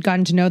guess she'd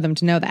gotten to know them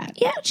to know that.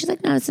 Yeah. She's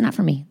like, no, it's not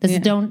for me. This is,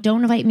 don't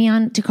invite me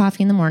on to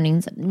coffee in the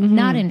mornings.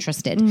 Not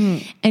interested.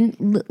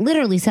 And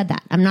literally said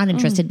that. I'm not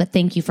interested, but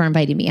thank you for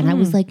inviting me. And I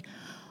was like,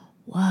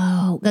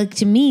 whoa. Like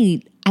to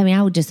me, I mean,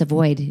 I would just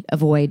avoid,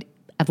 not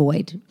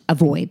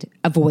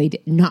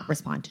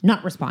respond.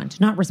 Not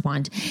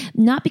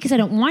because I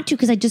don't want to,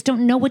 because I just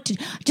don't know what to,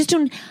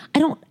 I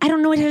don't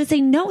know how to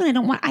say no. And I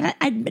don't want,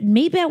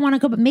 maybe I want to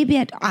go, but maybe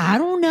I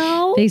don't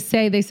know. They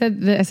said,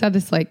 I saw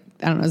this like,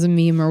 I don't know, as a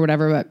meme or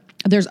whatever, but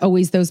there's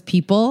always those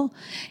people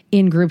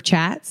in group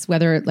chats,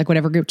 whether like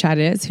whatever group chat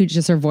it is, who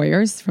just are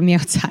voyeurs from the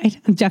outside.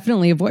 I'm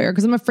definitely a voyeur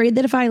because I'm afraid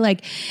that if I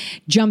like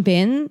jump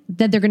in,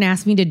 that they're going to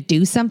ask me to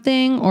do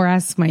something or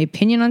ask my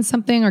opinion on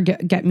something or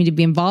get me to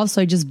be involved.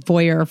 So I just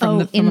voyeur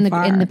from afar. in the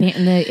parent group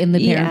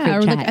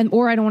chat.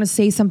 Or I don't want to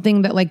say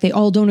something that like they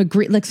all don't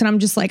agree. Like, and I'm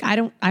just like, I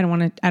don't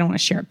want to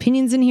share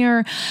opinions in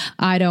here.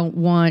 I don't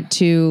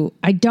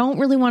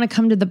really want to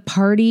come to the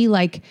party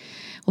like.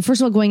 Well,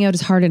 first of all, going out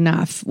is hard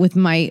enough with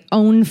my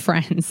own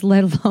friends,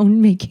 let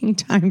alone making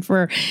time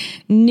for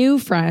new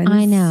friends.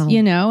 I know.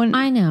 You know? And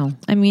I know.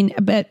 I mean,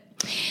 but...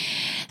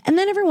 And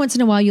then every once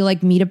in a while, you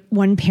like meet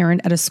one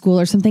parent at a school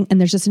or something,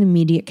 and there's just an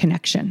immediate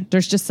connection.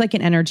 There's just like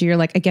an energy. You're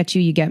like, I get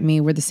you, you get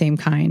me. We're the same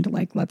kind.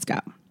 Like, let's go.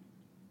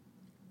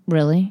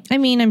 Really? I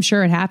mean, I'm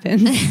sure it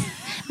happens.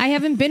 I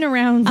haven't been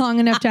around long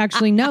enough to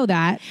actually know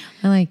that.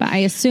 But I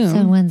assume.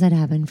 So when's that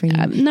happen for you?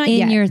 Not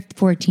yet. In your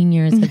 14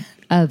 years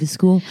of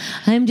school,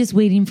 I'm just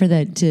waiting for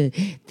that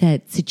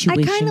situation.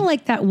 I kind of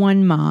like that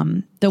one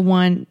mom,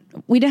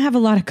 we didn't have a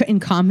lot in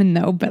common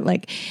though, but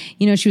like,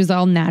 you know, she was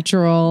all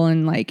natural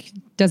and like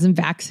doesn't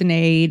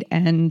vaccinate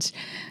and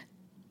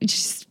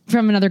just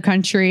from another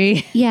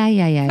country.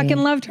 Yeah.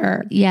 Fucking loved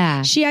her.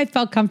 Yeah. I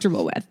felt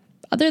comfortable with.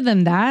 Other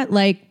than that,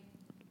 like,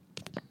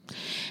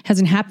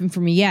 hasn't happened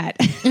for me yet.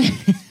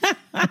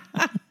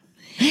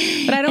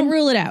 But I don't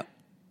rule it out.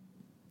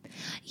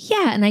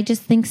 Yeah, and I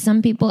just think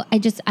some people, I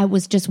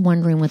was just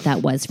wondering what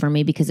that was for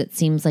me because it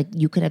seems like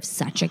you could have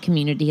such a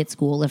community at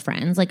school of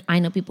friends. Like I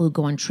know people who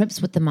go on trips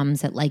with the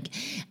moms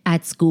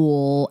at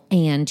school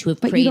and who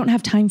have But you don't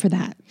have time for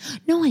that.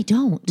 No, I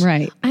don't.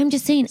 Right. I'm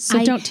just saying.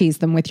 So don't tease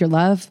them with your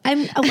love.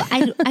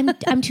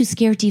 I'm too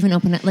scared to even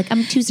open it. Like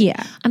I'm too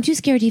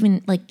scared to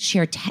even like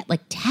share text.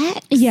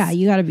 Yeah,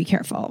 you got to be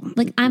careful.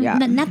 Like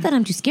not that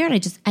I'm too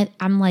scared.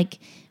 I'm like,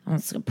 I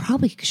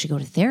probably should go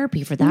to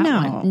therapy for that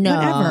one. No,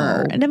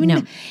 whatever. And I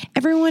mean,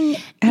 everyone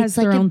has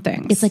their own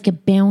things. It's like a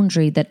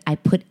boundary that I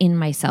put in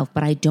myself,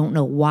 but I don't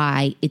know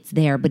why it's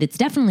there. But it's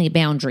definitely a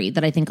boundary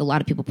that I think a lot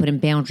of people put in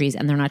boundaries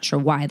and they're not sure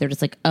why. They're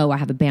just like, oh, I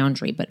have a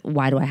boundary, but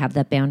why do I have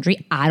that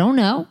boundary? I don't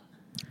know.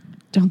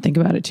 Don't think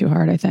about it too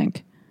hard, I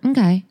think. Okay.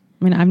 I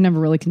mean, I've never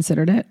really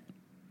considered it.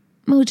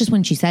 Well, just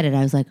when she said it,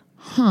 I was like,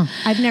 huh.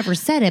 I've never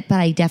said it, but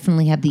I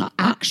definitely have the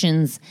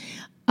actions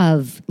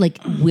of like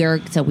we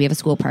have a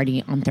school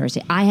party on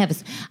Thursday. I have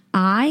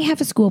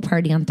a school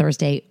party on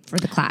Thursday for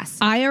the class.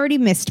 I already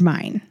missed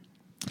mine.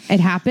 It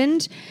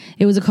happened.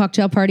 It was a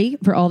cocktail party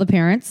for all the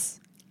parents.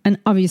 And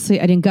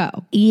obviously I didn't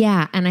go.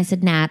 Yeah. And I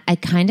said, Nat, I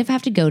kind of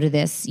have to go to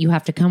this. You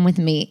have to come with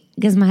me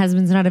because my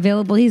husband's not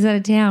available. He's out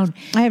of town.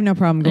 I have no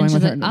problem going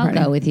with her. Like,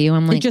 I'll go with you.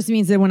 I'm like, it just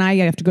means that when I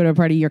have to go to a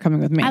party, you're coming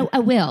with me. I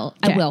will.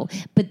 Okay. I will.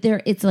 But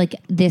it's like,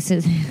 it's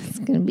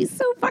going to be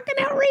so fucking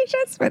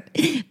outrageous. But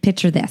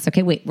picture this.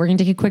 Okay, wait, we're going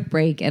to take a quick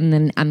break and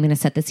then I'm going to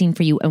set the scene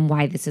for you and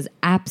why this is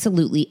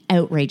absolutely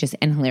outrageous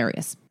and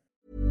hilarious.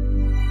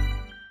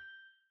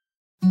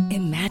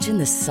 Imagine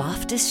the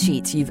softest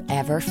sheets you've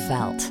ever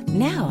felt.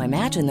 Now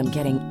imagine them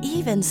getting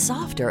even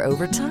softer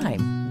over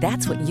time.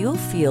 That's what you'll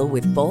feel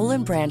with Boll &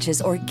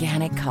 Branch's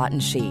organic cotton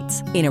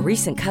sheets. In a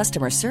recent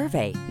customer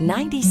survey,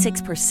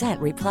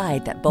 96%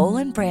 replied that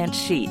Boll & Branch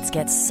sheets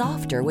get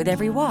softer with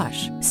every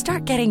wash.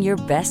 Start getting your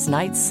best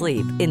night's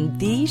sleep in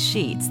these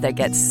sheets that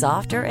get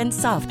softer and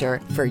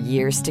softer for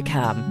years to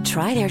come.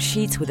 Try their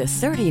sheets with a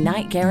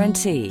 30-night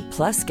guarantee.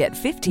 Plus, get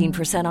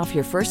 15% off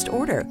your first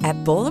order at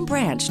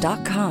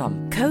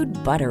bollandbranch.com. Code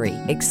BUTTERY.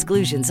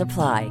 Exclusions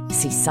apply.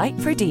 See site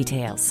for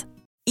details.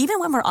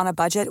 Even when we're on a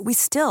budget, we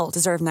still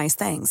deserve nice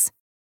things.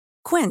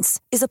 Quince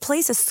is a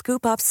place to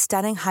scoop up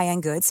stunning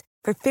high-end goods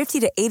for 50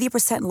 to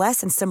 80%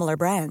 less than similar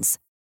brands.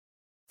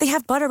 They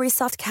have buttery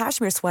soft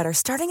cashmere sweaters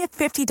starting at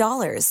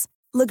 $50,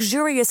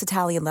 luxurious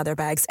Italian leather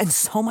bags, and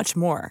so much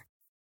more.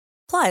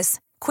 Plus,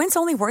 Quince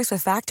only works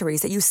with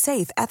factories that use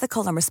safe,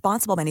 ethical, and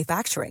responsible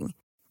manufacturing.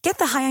 Get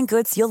the high-end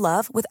goods you'll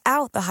love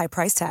without the high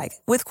price tag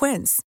with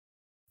Quince.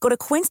 Go to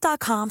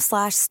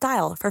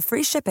quince.com/style for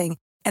free shipping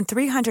and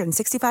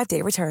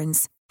 365-day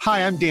returns.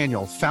 Hi, I'm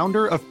Daniel,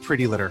 founder of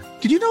Pretty Litter.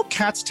 Did you know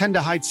cats tend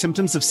to hide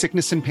symptoms of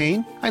sickness and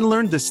pain? I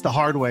learned this the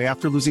hard way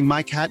after losing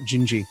my cat,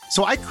 Gingy.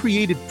 So I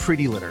created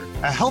Pretty Litter,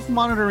 a health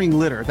monitoring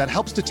litter that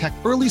helps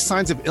detect early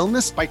signs of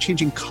illness by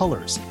changing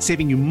colors,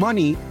 saving you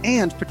money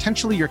and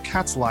potentially your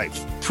cat's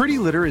life. Pretty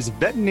Litter is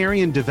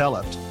veterinarian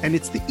developed, and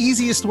it's the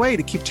easiest way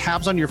to keep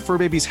tabs on your fur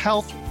baby's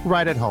health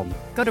right at home.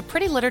 Go to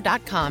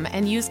prettylitter.com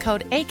and use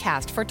code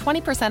ACAST for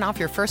 20% off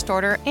your first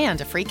order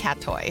and a free cat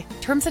toy.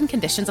 Terms and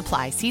conditions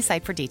apply. See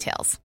site for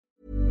details.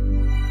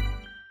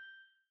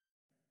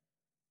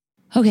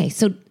 Okay,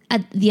 so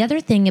the other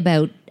thing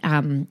about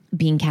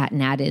being Cat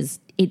Nat is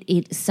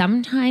it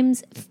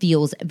sometimes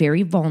feels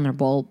very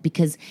vulnerable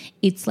because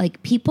it's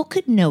like people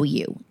could know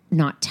you,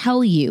 not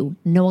tell you,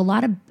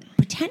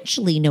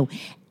 potentially know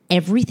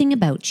everything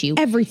about you.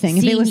 Everything.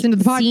 If they listen to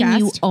the podcast. Seeing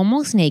you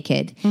almost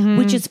naked,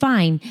 which is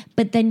fine.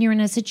 But then you're in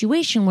a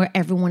situation where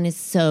everyone is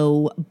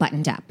so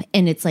buttoned up.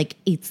 And it's like,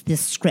 it's this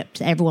script.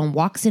 Everyone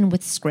walks in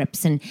with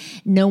scripts and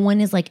no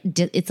one is like,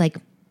 it's like,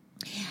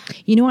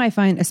 you know, I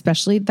find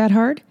especially that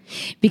hard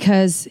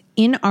because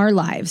in our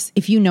lives,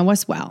 if you know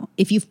us well,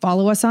 if you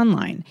follow us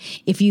online,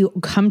 if you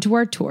come to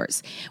our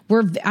tours,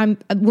 we're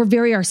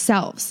very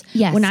ourselves.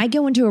 Yes. When I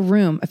go into a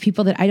room of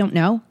people that I don't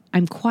know,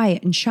 I'm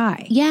quiet and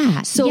shy.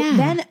 Yeah. So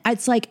then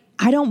it's like,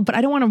 I don't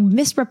want to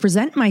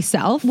misrepresent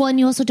myself. Well, and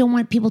you also don't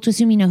want people to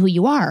assume you know who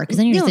you are because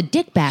then you're just a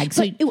dick bag.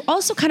 So you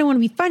also kind of want to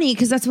be funny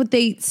because that's what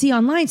they see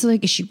online. So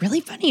like, is she really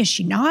funny? Is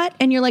she not?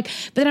 And you're like,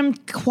 but then I'm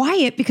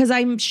quiet because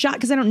I'm shocked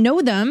because I don't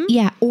know them.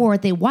 Yeah. Or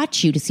they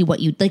watch you to see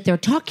what you like. They're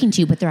talking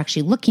to you, but they're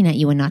actually looking at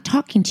you and not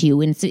talking to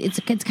you. And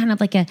it's kind of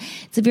like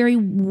it's a very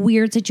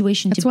weird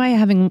situation. That's why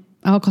having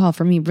alcohol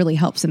for me really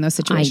helps in those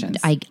situations.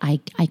 I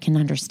can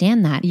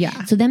understand that.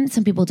 Yeah. So then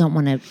some people don't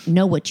want to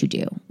know what you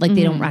do. Like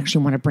they don't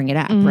actually want to bring it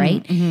up, right?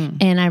 Mm-hmm.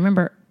 And I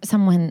remember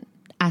someone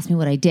asked me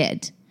what I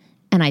did.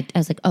 And I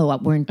was like,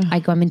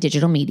 I'm in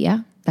digital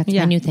media. That's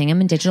my new thing.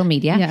 I'm in digital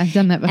media. Yeah, I've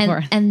done that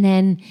before. And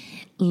then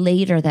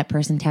later that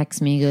person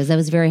texts me and goes, that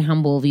was very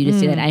humble of you to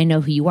say that. I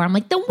know who you are. I'm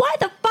like, then why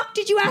the fuck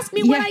did you ask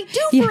me what I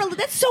do for a living?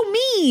 That's so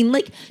mean.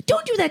 Like,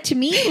 don't do that to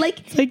me.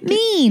 Like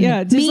mean.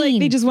 Yeah, just like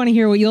they just want to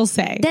hear what you'll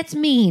say. That's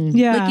mean.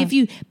 Yeah. Like if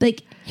you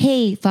like,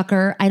 hey,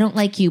 fucker, I don't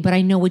like you, but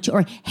I know what you,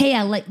 or hey,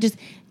 I like, just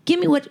give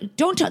me what,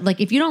 don't talk,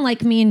 like if you don't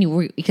like me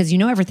and because you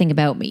know everything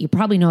about me, you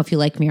probably know if you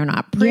like me or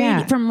not.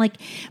 From like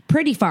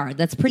pretty far.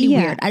 That's pretty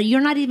weird. You're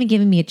not even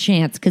giving me a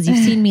chance because you've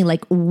seen me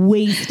like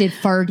wasted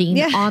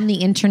farting on the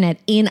internet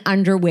in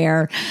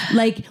underwear,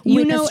 like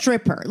with a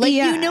stripper. Like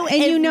you know,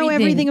 and you know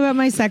everything about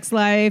my sex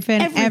life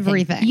and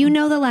everything. You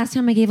know the last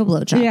time I gave a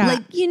blowjob. Yeah.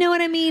 Like, you know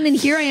what I mean? And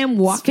here I am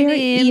walking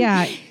in.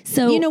 Yeah.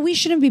 So, you know, we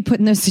shouldn't be put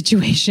in those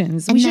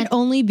situations. We should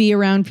only be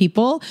around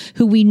people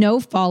who we know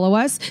follow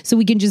us so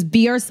we can just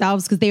be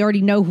ourselves because they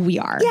already know who we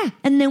are. Yeah.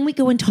 And then we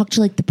go and talk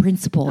to like the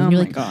principal. And you're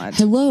like, God.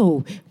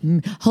 Hello,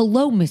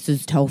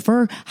 Mrs.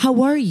 Topher.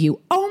 How are you?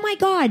 Oh my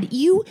God.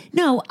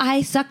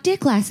 I sucked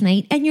dick last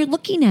night and you're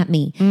looking at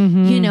me.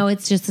 Mm-hmm. You know,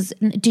 it's just this,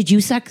 did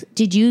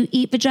you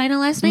eat vagina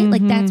last night? Mm-hmm.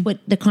 Like that's what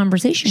the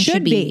conversation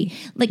should be.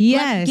 Like,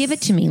 give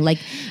it to me. Like,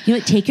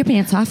 take your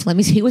pants off. Let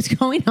me see what's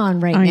going on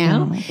right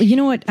now. You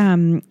know what?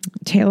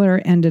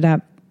 Taylor ended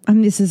up,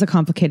 this is a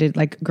complicated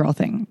like girl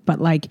thing, but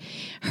like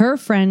her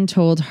friend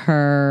told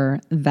her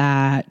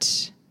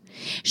that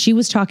she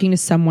was talking to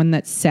someone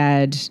that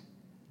said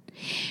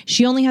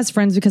she only has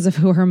friends because of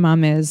who her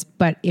mom is,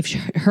 but if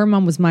her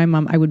mom was my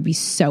mom, I would be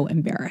so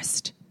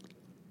embarrassed.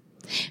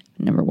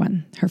 number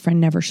one. Her friend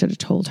never should have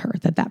told her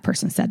that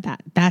person said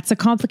that. That's a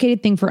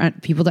complicated thing for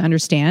people to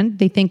understand.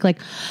 They think like,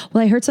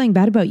 well, I heard something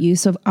bad about you,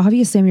 so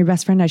obviously I'm your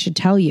best friend, I should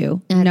tell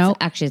you. No,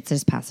 actually, it's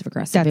just passive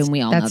aggressive, and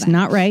we all know that. That's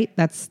not right.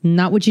 That's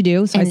not what you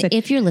do. So and I said,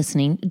 if you're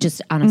listening,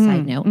 just on a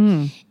side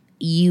note,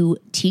 you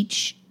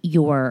teach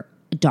your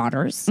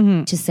daughters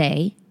to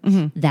say,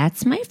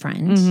 that's my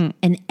friend,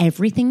 and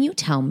everything you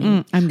tell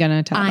me, I'm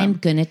going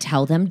to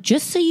tell them,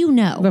 just so you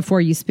know.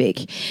 Before you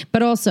speak.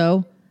 But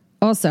also,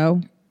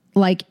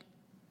 like,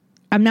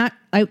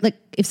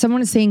 if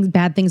someone is saying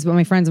bad things about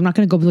my friends, I'm not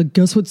going to go be like,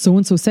 guess what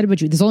so-and-so said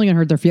about you? This is only going to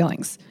hurt their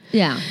feelings.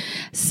 Yeah.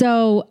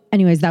 So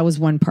anyways, that was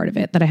one part of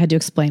it that I had to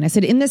explain. I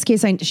said, in this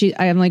case,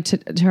 I'm like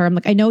to her, I'm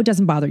like, I know it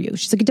doesn't bother you.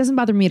 She's like, it doesn't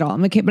bother me at all.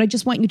 I'm like, okay, but I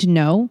just want you to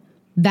know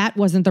that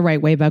wasn't the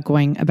right way about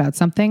going about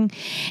something.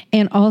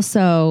 And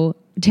also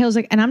Taylor's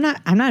like, and I'm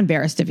not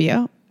embarrassed of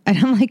you. And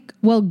I'm like,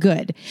 well,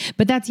 good.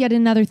 But that's yet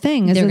another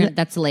thing.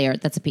 That's a layer.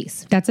 That's a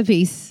piece. That's a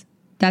piece.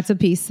 That's a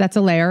piece. That's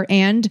a layer.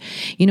 And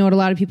you know what a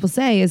lot of people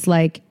say is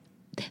like,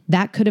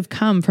 that could have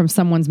come from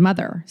someone's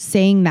mother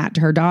saying that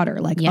to her daughter.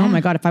 Like, oh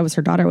my God, if I was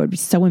her daughter, I would be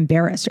so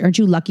embarrassed. Aren't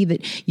you lucky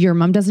that your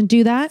mom doesn't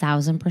do that?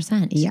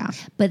 1,000%. Yeah.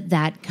 But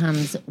that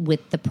comes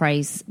with the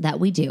price that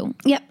we do.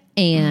 Yep.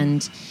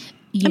 And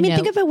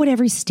think about what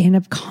every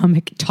stand-up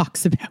comic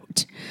talks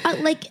about.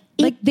 Like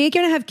they're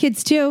going to have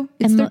kids too.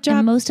 It's their job.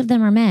 And most of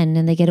them are men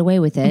and they get away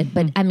with it.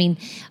 But I mean,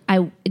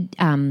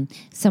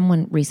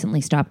 someone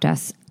recently stopped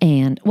us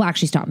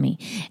actually stopped me.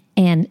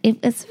 And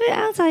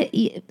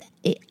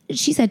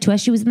she said to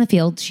us, she was in the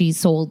field, she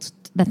sold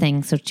the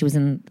thing. So she was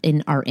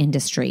in our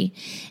industry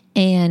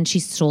and she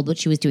sold what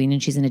she was doing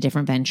and she's in a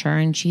different venture.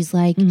 And she's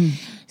like,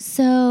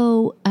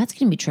 so that's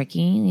going to be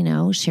tricky,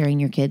 sharing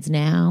your kids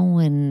now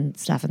and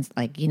stuff. And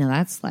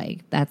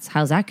that's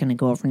how's that going to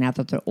go over now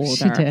that they're older?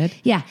 She did.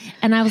 Yeah.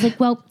 And I was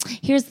like, well,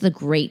 here's the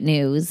great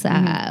news.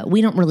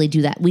 We don't really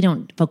do that. We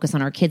don't focus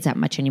on our kids that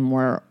much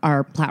anymore.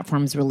 Our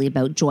platform's really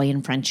about joy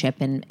and friendship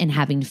and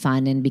having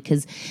fun. And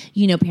because,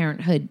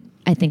 parenthood,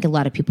 I think a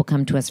lot of people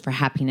come to us for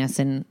happiness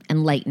and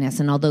lightness.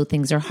 And although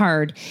things are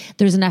hard,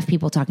 there's enough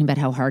people talking about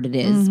how hard it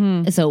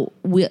is. So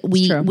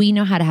we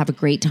know how to have a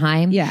great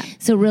time. Yeah.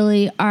 So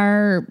really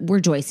we're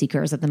joy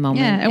seekers at the moment.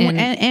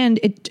 Yeah. And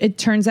it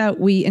turns out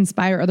we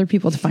inspire other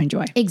people to find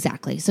joy.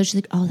 Exactly. So she's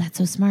like, oh, that's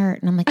so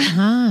smart. And I'm like,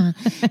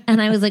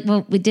 and I was like,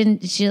 well, we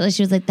didn't, she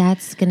was like,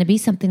 that's going to be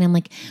something. I'm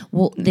like,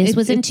 well, this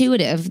was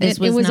intuitive. It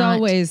was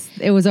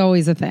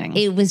always a thing.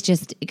 It was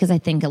just because I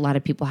think a lot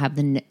of people have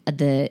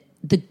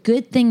the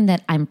good thing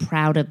that I'm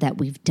proud of that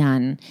we've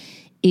done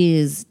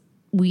is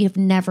we have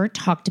never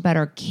talked about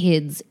our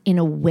kids in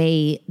a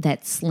way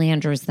that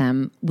slanders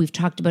them. We've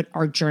talked about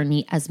our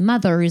journey as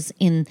mothers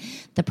in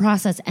the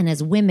process and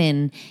as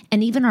women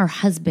and even our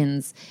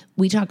husbands.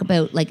 We talk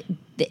about like,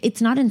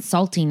 it's not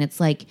insulting.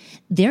 It's like,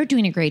 they're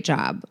doing a great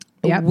job.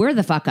 Yep. We're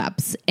the fuck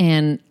ups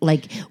and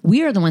like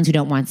we are the ones who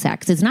don't want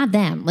sex. It's not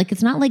them. Like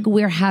it's not like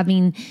we're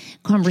having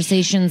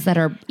conversations that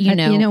are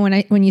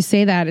when you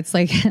say that it's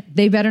like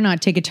they better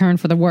not take a turn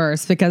for the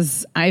worse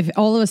because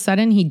all of a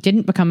sudden he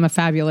didn't become a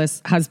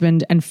fabulous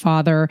husband and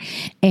father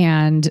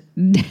and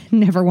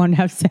never wanted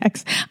to have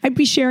sex. I'd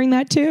be sharing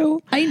that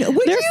too. I know. I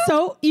wouldn't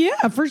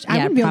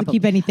be able to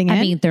keep anything in. I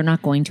mean, they're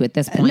not going to at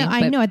this point. No,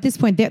 I know at this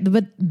point,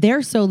 but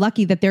they're so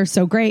lucky that they're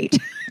so great.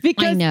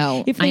 Because I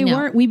know. If they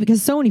weren't,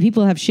 because so many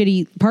people have shitty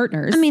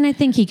partners. I mean, I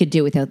think he could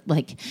do without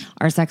like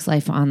our sex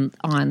life on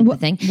the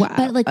thing,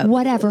 but like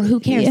whatever, who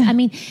cares? Yeah. I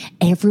mean,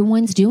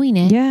 everyone's doing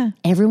it. Yeah.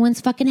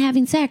 Everyone's fucking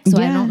having sex. So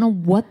I don't know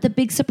what the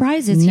big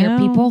surprise is here,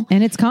 people.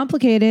 And it's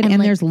complicated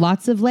and there's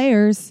lots of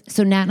layers.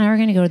 So Nat and I are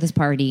going to go to this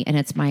party and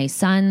it's my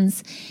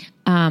son's,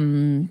 is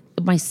that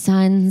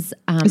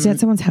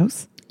someone's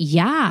house?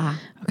 Yeah.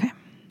 Okay.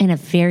 In a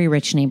very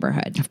rich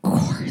neighborhood. Of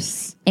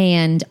course.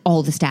 And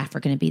all the staff are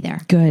going to be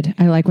there. Good.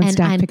 I like when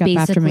staff pick up after me.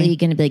 I'm basically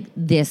going to be like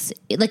this.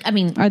 Like, I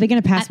mean. Are they going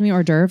to pass me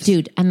hors d'oeuvres?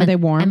 Dude, are they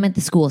warm? I meant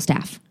the school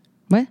staff.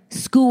 What?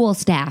 School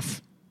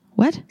staff.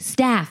 What?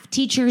 Staff,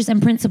 teachers,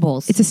 and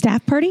principals. It's a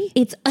staff party?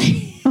 It's...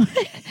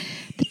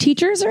 The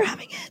teachers are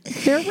having it?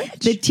 They're rich?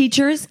 The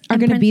teachers are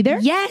going to be there?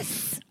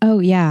 Yes. Oh,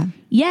 yeah.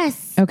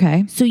 Yes.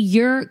 Okay. So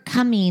you're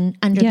coming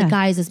under the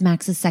guise as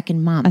Max's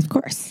second mom. Of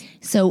course.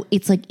 So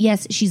it's like,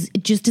 yes, she's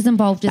just as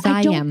involved as I am.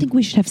 I don't think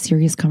we should have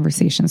serious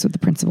conversations with the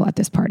principal at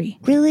this party.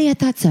 Really? I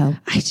thought so.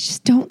 I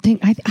just don't think.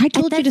 I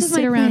told you to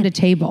sit around a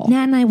table.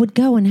 Nat and I would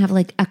go and have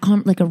like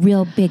a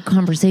real big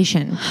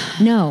conversation.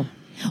 No.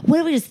 What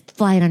if we just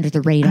fly it under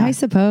the radar? I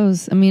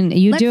suppose. I mean,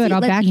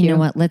 I'll back you. You know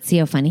what? Let's see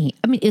how funny.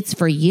 I mean, it's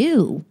for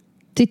you.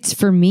 It's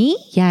for me?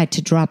 Yeah,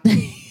 to drop.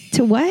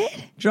 To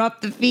what?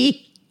 Drop the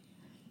fee.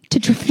 To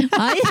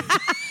drop.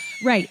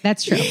 Right,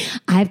 that's true.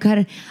 I've got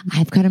a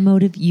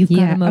motive. You've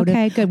got a motive.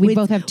 Okay, good. We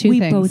both have two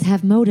things. We both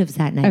have motives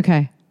that night.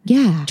 Okay.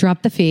 Yeah.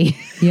 Drop the fee.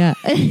 Yeah.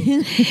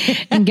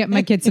 And get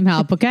my kids some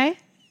help, okay?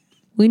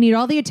 We need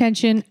all the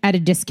attention at a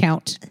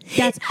discount.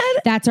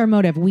 That's our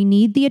motive. We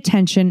need the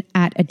attention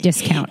at a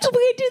discount. We're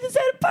going to do this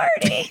at a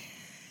party.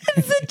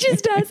 It's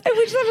just us. I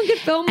wish someone could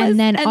film us and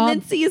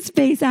then see his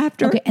face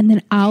after. Okay, and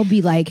then I'll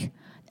be like,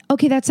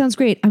 Okay, that sounds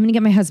great. I'm going to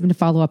get my husband to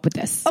follow up with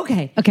this.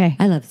 Okay. Okay.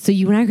 I love it. So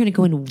you and I are going to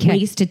go and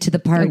waste it to the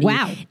party.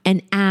 Wow.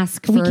 And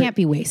ask for... We can't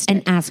be wasted.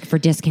 And ask for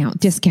discounts.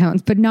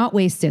 Discounts, but not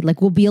wasted. Like,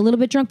 we'll be a little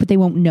bit drunk, but they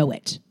won't know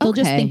it. They'll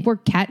just Okay. think we're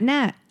Cat and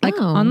Nat, like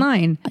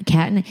online.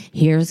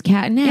 Here's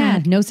Cat and Nat.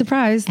 Yeah, no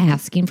surprise.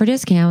 Asking for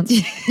discounts.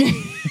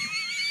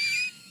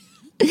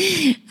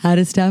 At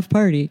a staff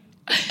party.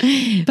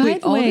 By the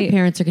all way, the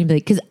parents are going to be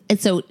like, because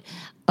so...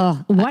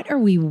 what are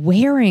we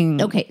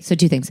wearing? Okay, so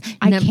two things.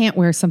 I can't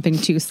wear something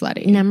too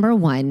slutty. Number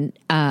one,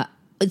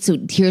 so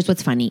here's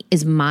what's funny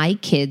is my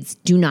kids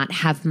do not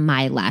have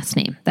my last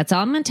name. That's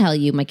all I'm going to tell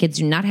you. My kids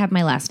do not have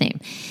my last name.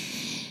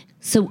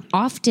 So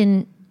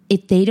often,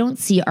 if they don't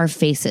see our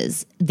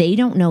faces, they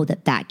don't know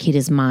that that kid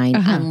is mine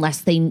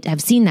unless they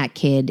have seen that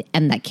kid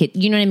and that kid.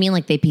 You know what I mean?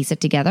 Like they piece it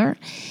together.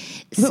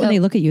 But when they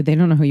look at you, they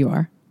don't know who you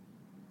are.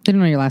 They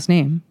don't know your last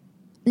name.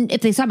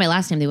 If they saw my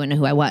last name, they wouldn't know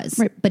who I was.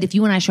 Right. But if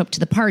you and I show up to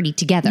the party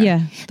together.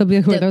 Yeah. They'll be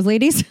like, who are those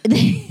ladies?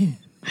 Is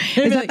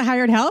that the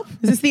hired help?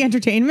 Is this the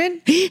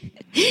entertainment? So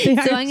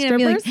I'm going to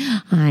be like,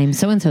 I'm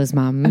so-and-so's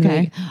mom.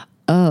 Okay. Like,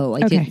 oh,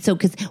 I did. So,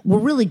 because we're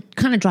really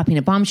kind of dropping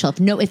a bombshell.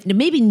 If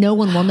maybe no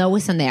one will know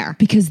us in there.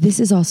 Because this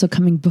is also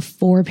coming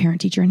before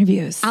parent-teacher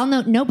interviews. I'll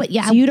know. No, but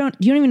yeah. So you don't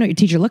even know what your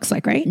teacher looks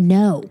like, right?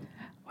 No.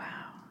 Wow.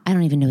 I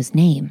don't even know his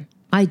name.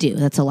 I do.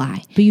 That's a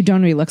lie. But you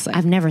don't know what he looks like.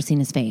 I've never seen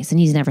his face, and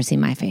he's never seen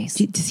my face.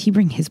 Does he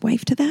bring his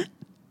wife to that?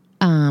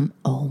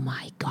 Oh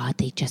my God,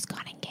 they just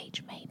got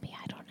engaged. Maybe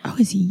I don't know. Oh,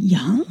 is he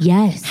young?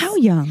 Yes. How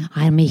young?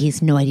 I mean, he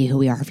has no idea who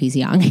we are if he's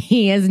young.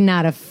 He has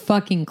not a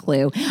fucking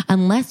clue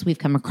unless we've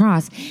come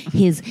across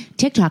his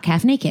TikTok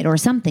half naked or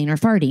something or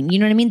farting. You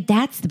know what I mean?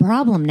 That's the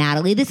problem,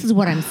 Natalie. This is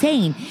what I'm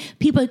saying.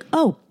 People are like,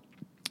 oh.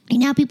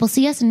 Now people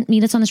see us and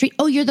meet us on the street.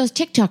 Oh, you're those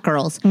TikTok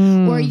girls,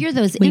 or you're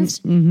those.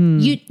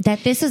 That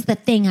this is the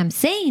thing I'm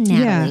saying,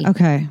 Natalie. Yeah.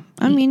 Okay.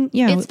 I mean,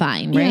 yeah, it's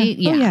fine, right?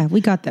 Yeah. Oh, yeah.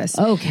 We got this.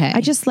 Okay.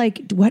 I just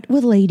like, what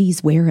would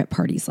ladies wear at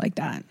parties like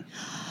that?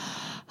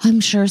 I'm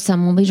sure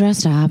some will be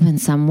dressed up and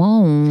some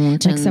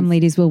won't. Like some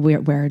ladies will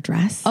wear a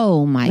dress.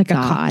 Oh my like God.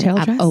 Like a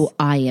cocktail dress?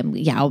 I am.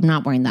 Yeah, I'm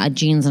not wearing that.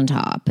 Jeans on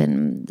top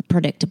and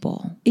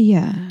predictable.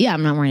 Yeah. Yeah,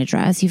 I'm not wearing a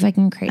dress. You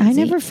fucking crazy. I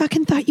never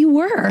fucking thought you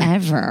were.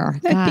 Ever.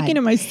 I'm thinking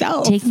of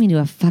myself. Take me to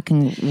a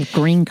fucking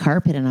green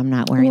carpet and I'm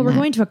not wearing Well, we're that.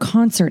 going to a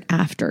concert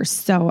after,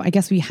 so I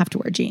guess we have to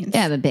wear jeans.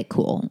 Yeah, a bit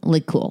cool.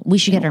 Like cool. We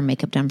should get our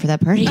makeup done for that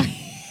party.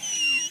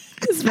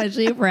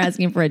 Especially if we're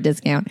asking for a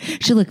discount.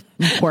 She look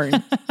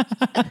important.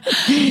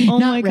 Oh not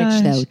my rich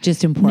gosh. though,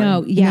 just important.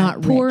 No, yeah,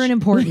 not poor rich. and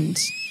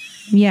important.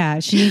 Yeah,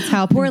 she needs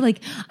help. Poor,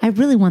 like I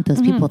really want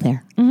those people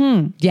there.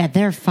 Mm-hmm. Yeah,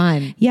 they're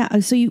fun. Yeah,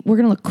 so we're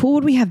gonna look cool. What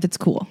do we have that's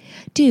cool,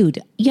 dude?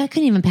 Yeah, I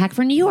couldn't even pack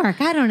for New York.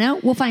 I don't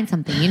know. We'll find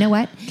something. You know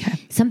what? Okay.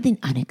 Something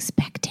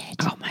unexpected.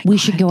 Oh my! We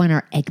should go in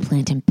our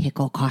eggplant and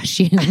pickle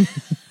costume.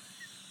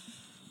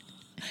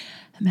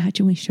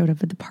 Imagine we showed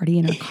up at the party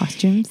in our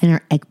costumes. In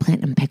our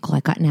eggplant and pickle. I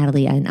got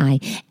Natalie and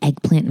I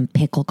eggplant and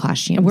pickle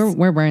costumes. And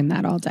we're wearing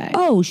that all day.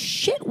 Oh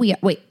shit!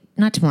 Wait,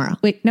 not tomorrow.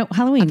 Wait, no,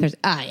 Halloween.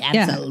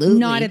 Absolutely. Yeah,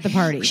 not at the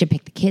party. We should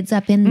pick the kids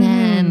up in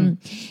them.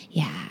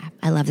 Yeah,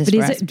 I love this.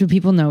 But do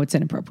people know it's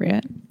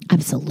inappropriate?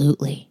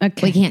 Absolutely.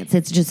 Okay. We can't.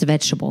 It's just a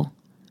vegetable.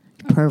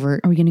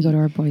 Pervert. Are we going to go to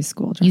our boys'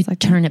 school? You like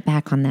turn it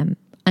back on them.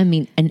 I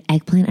mean, an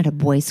eggplant at a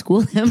boys'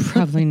 school?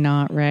 Probably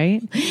not,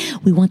 right?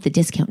 We want the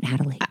discount,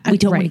 Natalie. We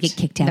don't want to get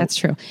kicked out. That's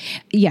true.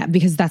 Yeah,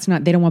 because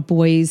they don't want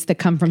boys that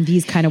come from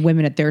these kind of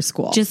women at their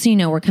school. Just so you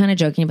know, we're kind of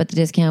joking about the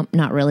discount.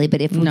 Not really,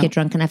 but if we get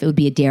drunk enough, it would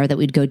be a dare that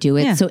we'd go do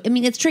it. Yeah. So, I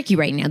mean, it's tricky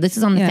right now. This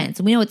is on the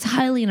fence. We know it's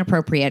highly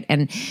inappropriate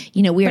and,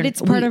 you know, we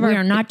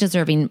are not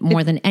deserving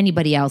more than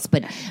anybody else,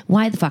 but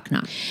why the fuck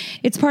not?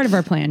 It's part of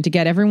our plan to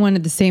get everyone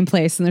at the same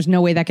place, and there's no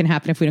way that can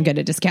happen if we don't get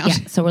a discount.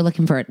 Yeah, so we're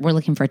looking for a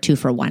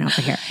 2-for-1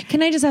 over here.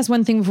 Can I just ask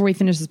one thing before we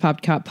finish this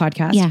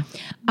podcast? Yeah.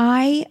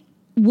 I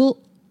will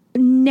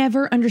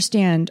never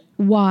understand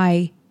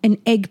why an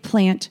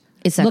eggplant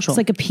looks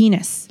like a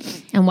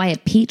penis. And why a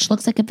peach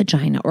looks like a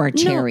vagina or a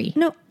cherry.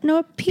 No,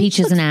 a peach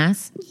is an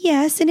ass?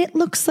 Yes, and it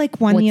looks like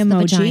one What's the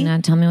emoji. The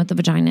vagina? Tell me what the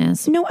vagina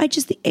is. No,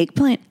 the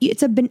eggplant,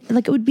 it's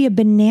like it would be a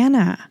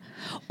banana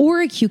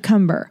or a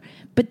cucumber.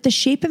 But the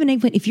shape of an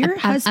eggplant, if your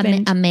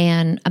husband... A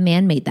man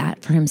made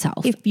that for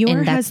himself. If your and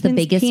that's the husband's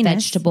biggest penis,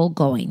 vegetable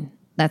going.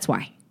 That's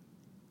why.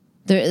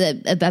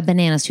 A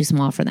banana's too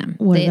small for them.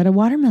 What about a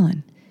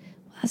watermelon?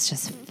 That's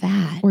just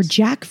fat. Or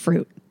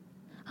jackfruit.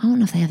 I don't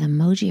know if they have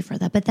emoji for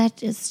that, but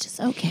that is just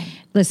okay.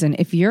 Listen,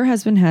 if your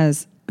husband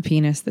has a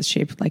penis that's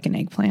shaped like an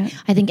eggplant,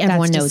 I think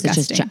everyone knows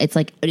disgusting. it's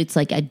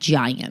like a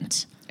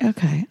giant.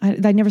 Okay.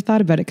 I never thought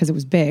about it because it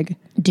was big.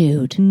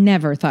 Dude.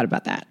 Never thought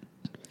about that.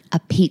 A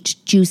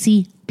peach.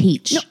 Juicy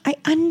peach. No, I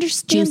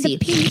understand Juicy.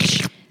 the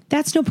peach.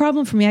 That's no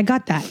problem for me. I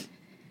got that.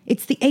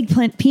 It's the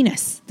eggplant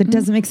penis that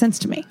doesn't make sense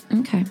to me.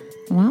 Okay.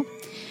 Well,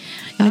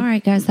 all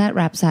right, guys, that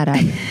wraps that up.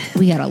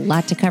 We got a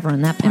lot to cover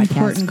on that podcast.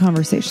 Important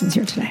conversations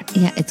here today.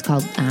 Yeah, it's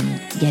called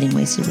Getting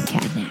Wasted with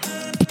Cat and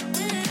Nat.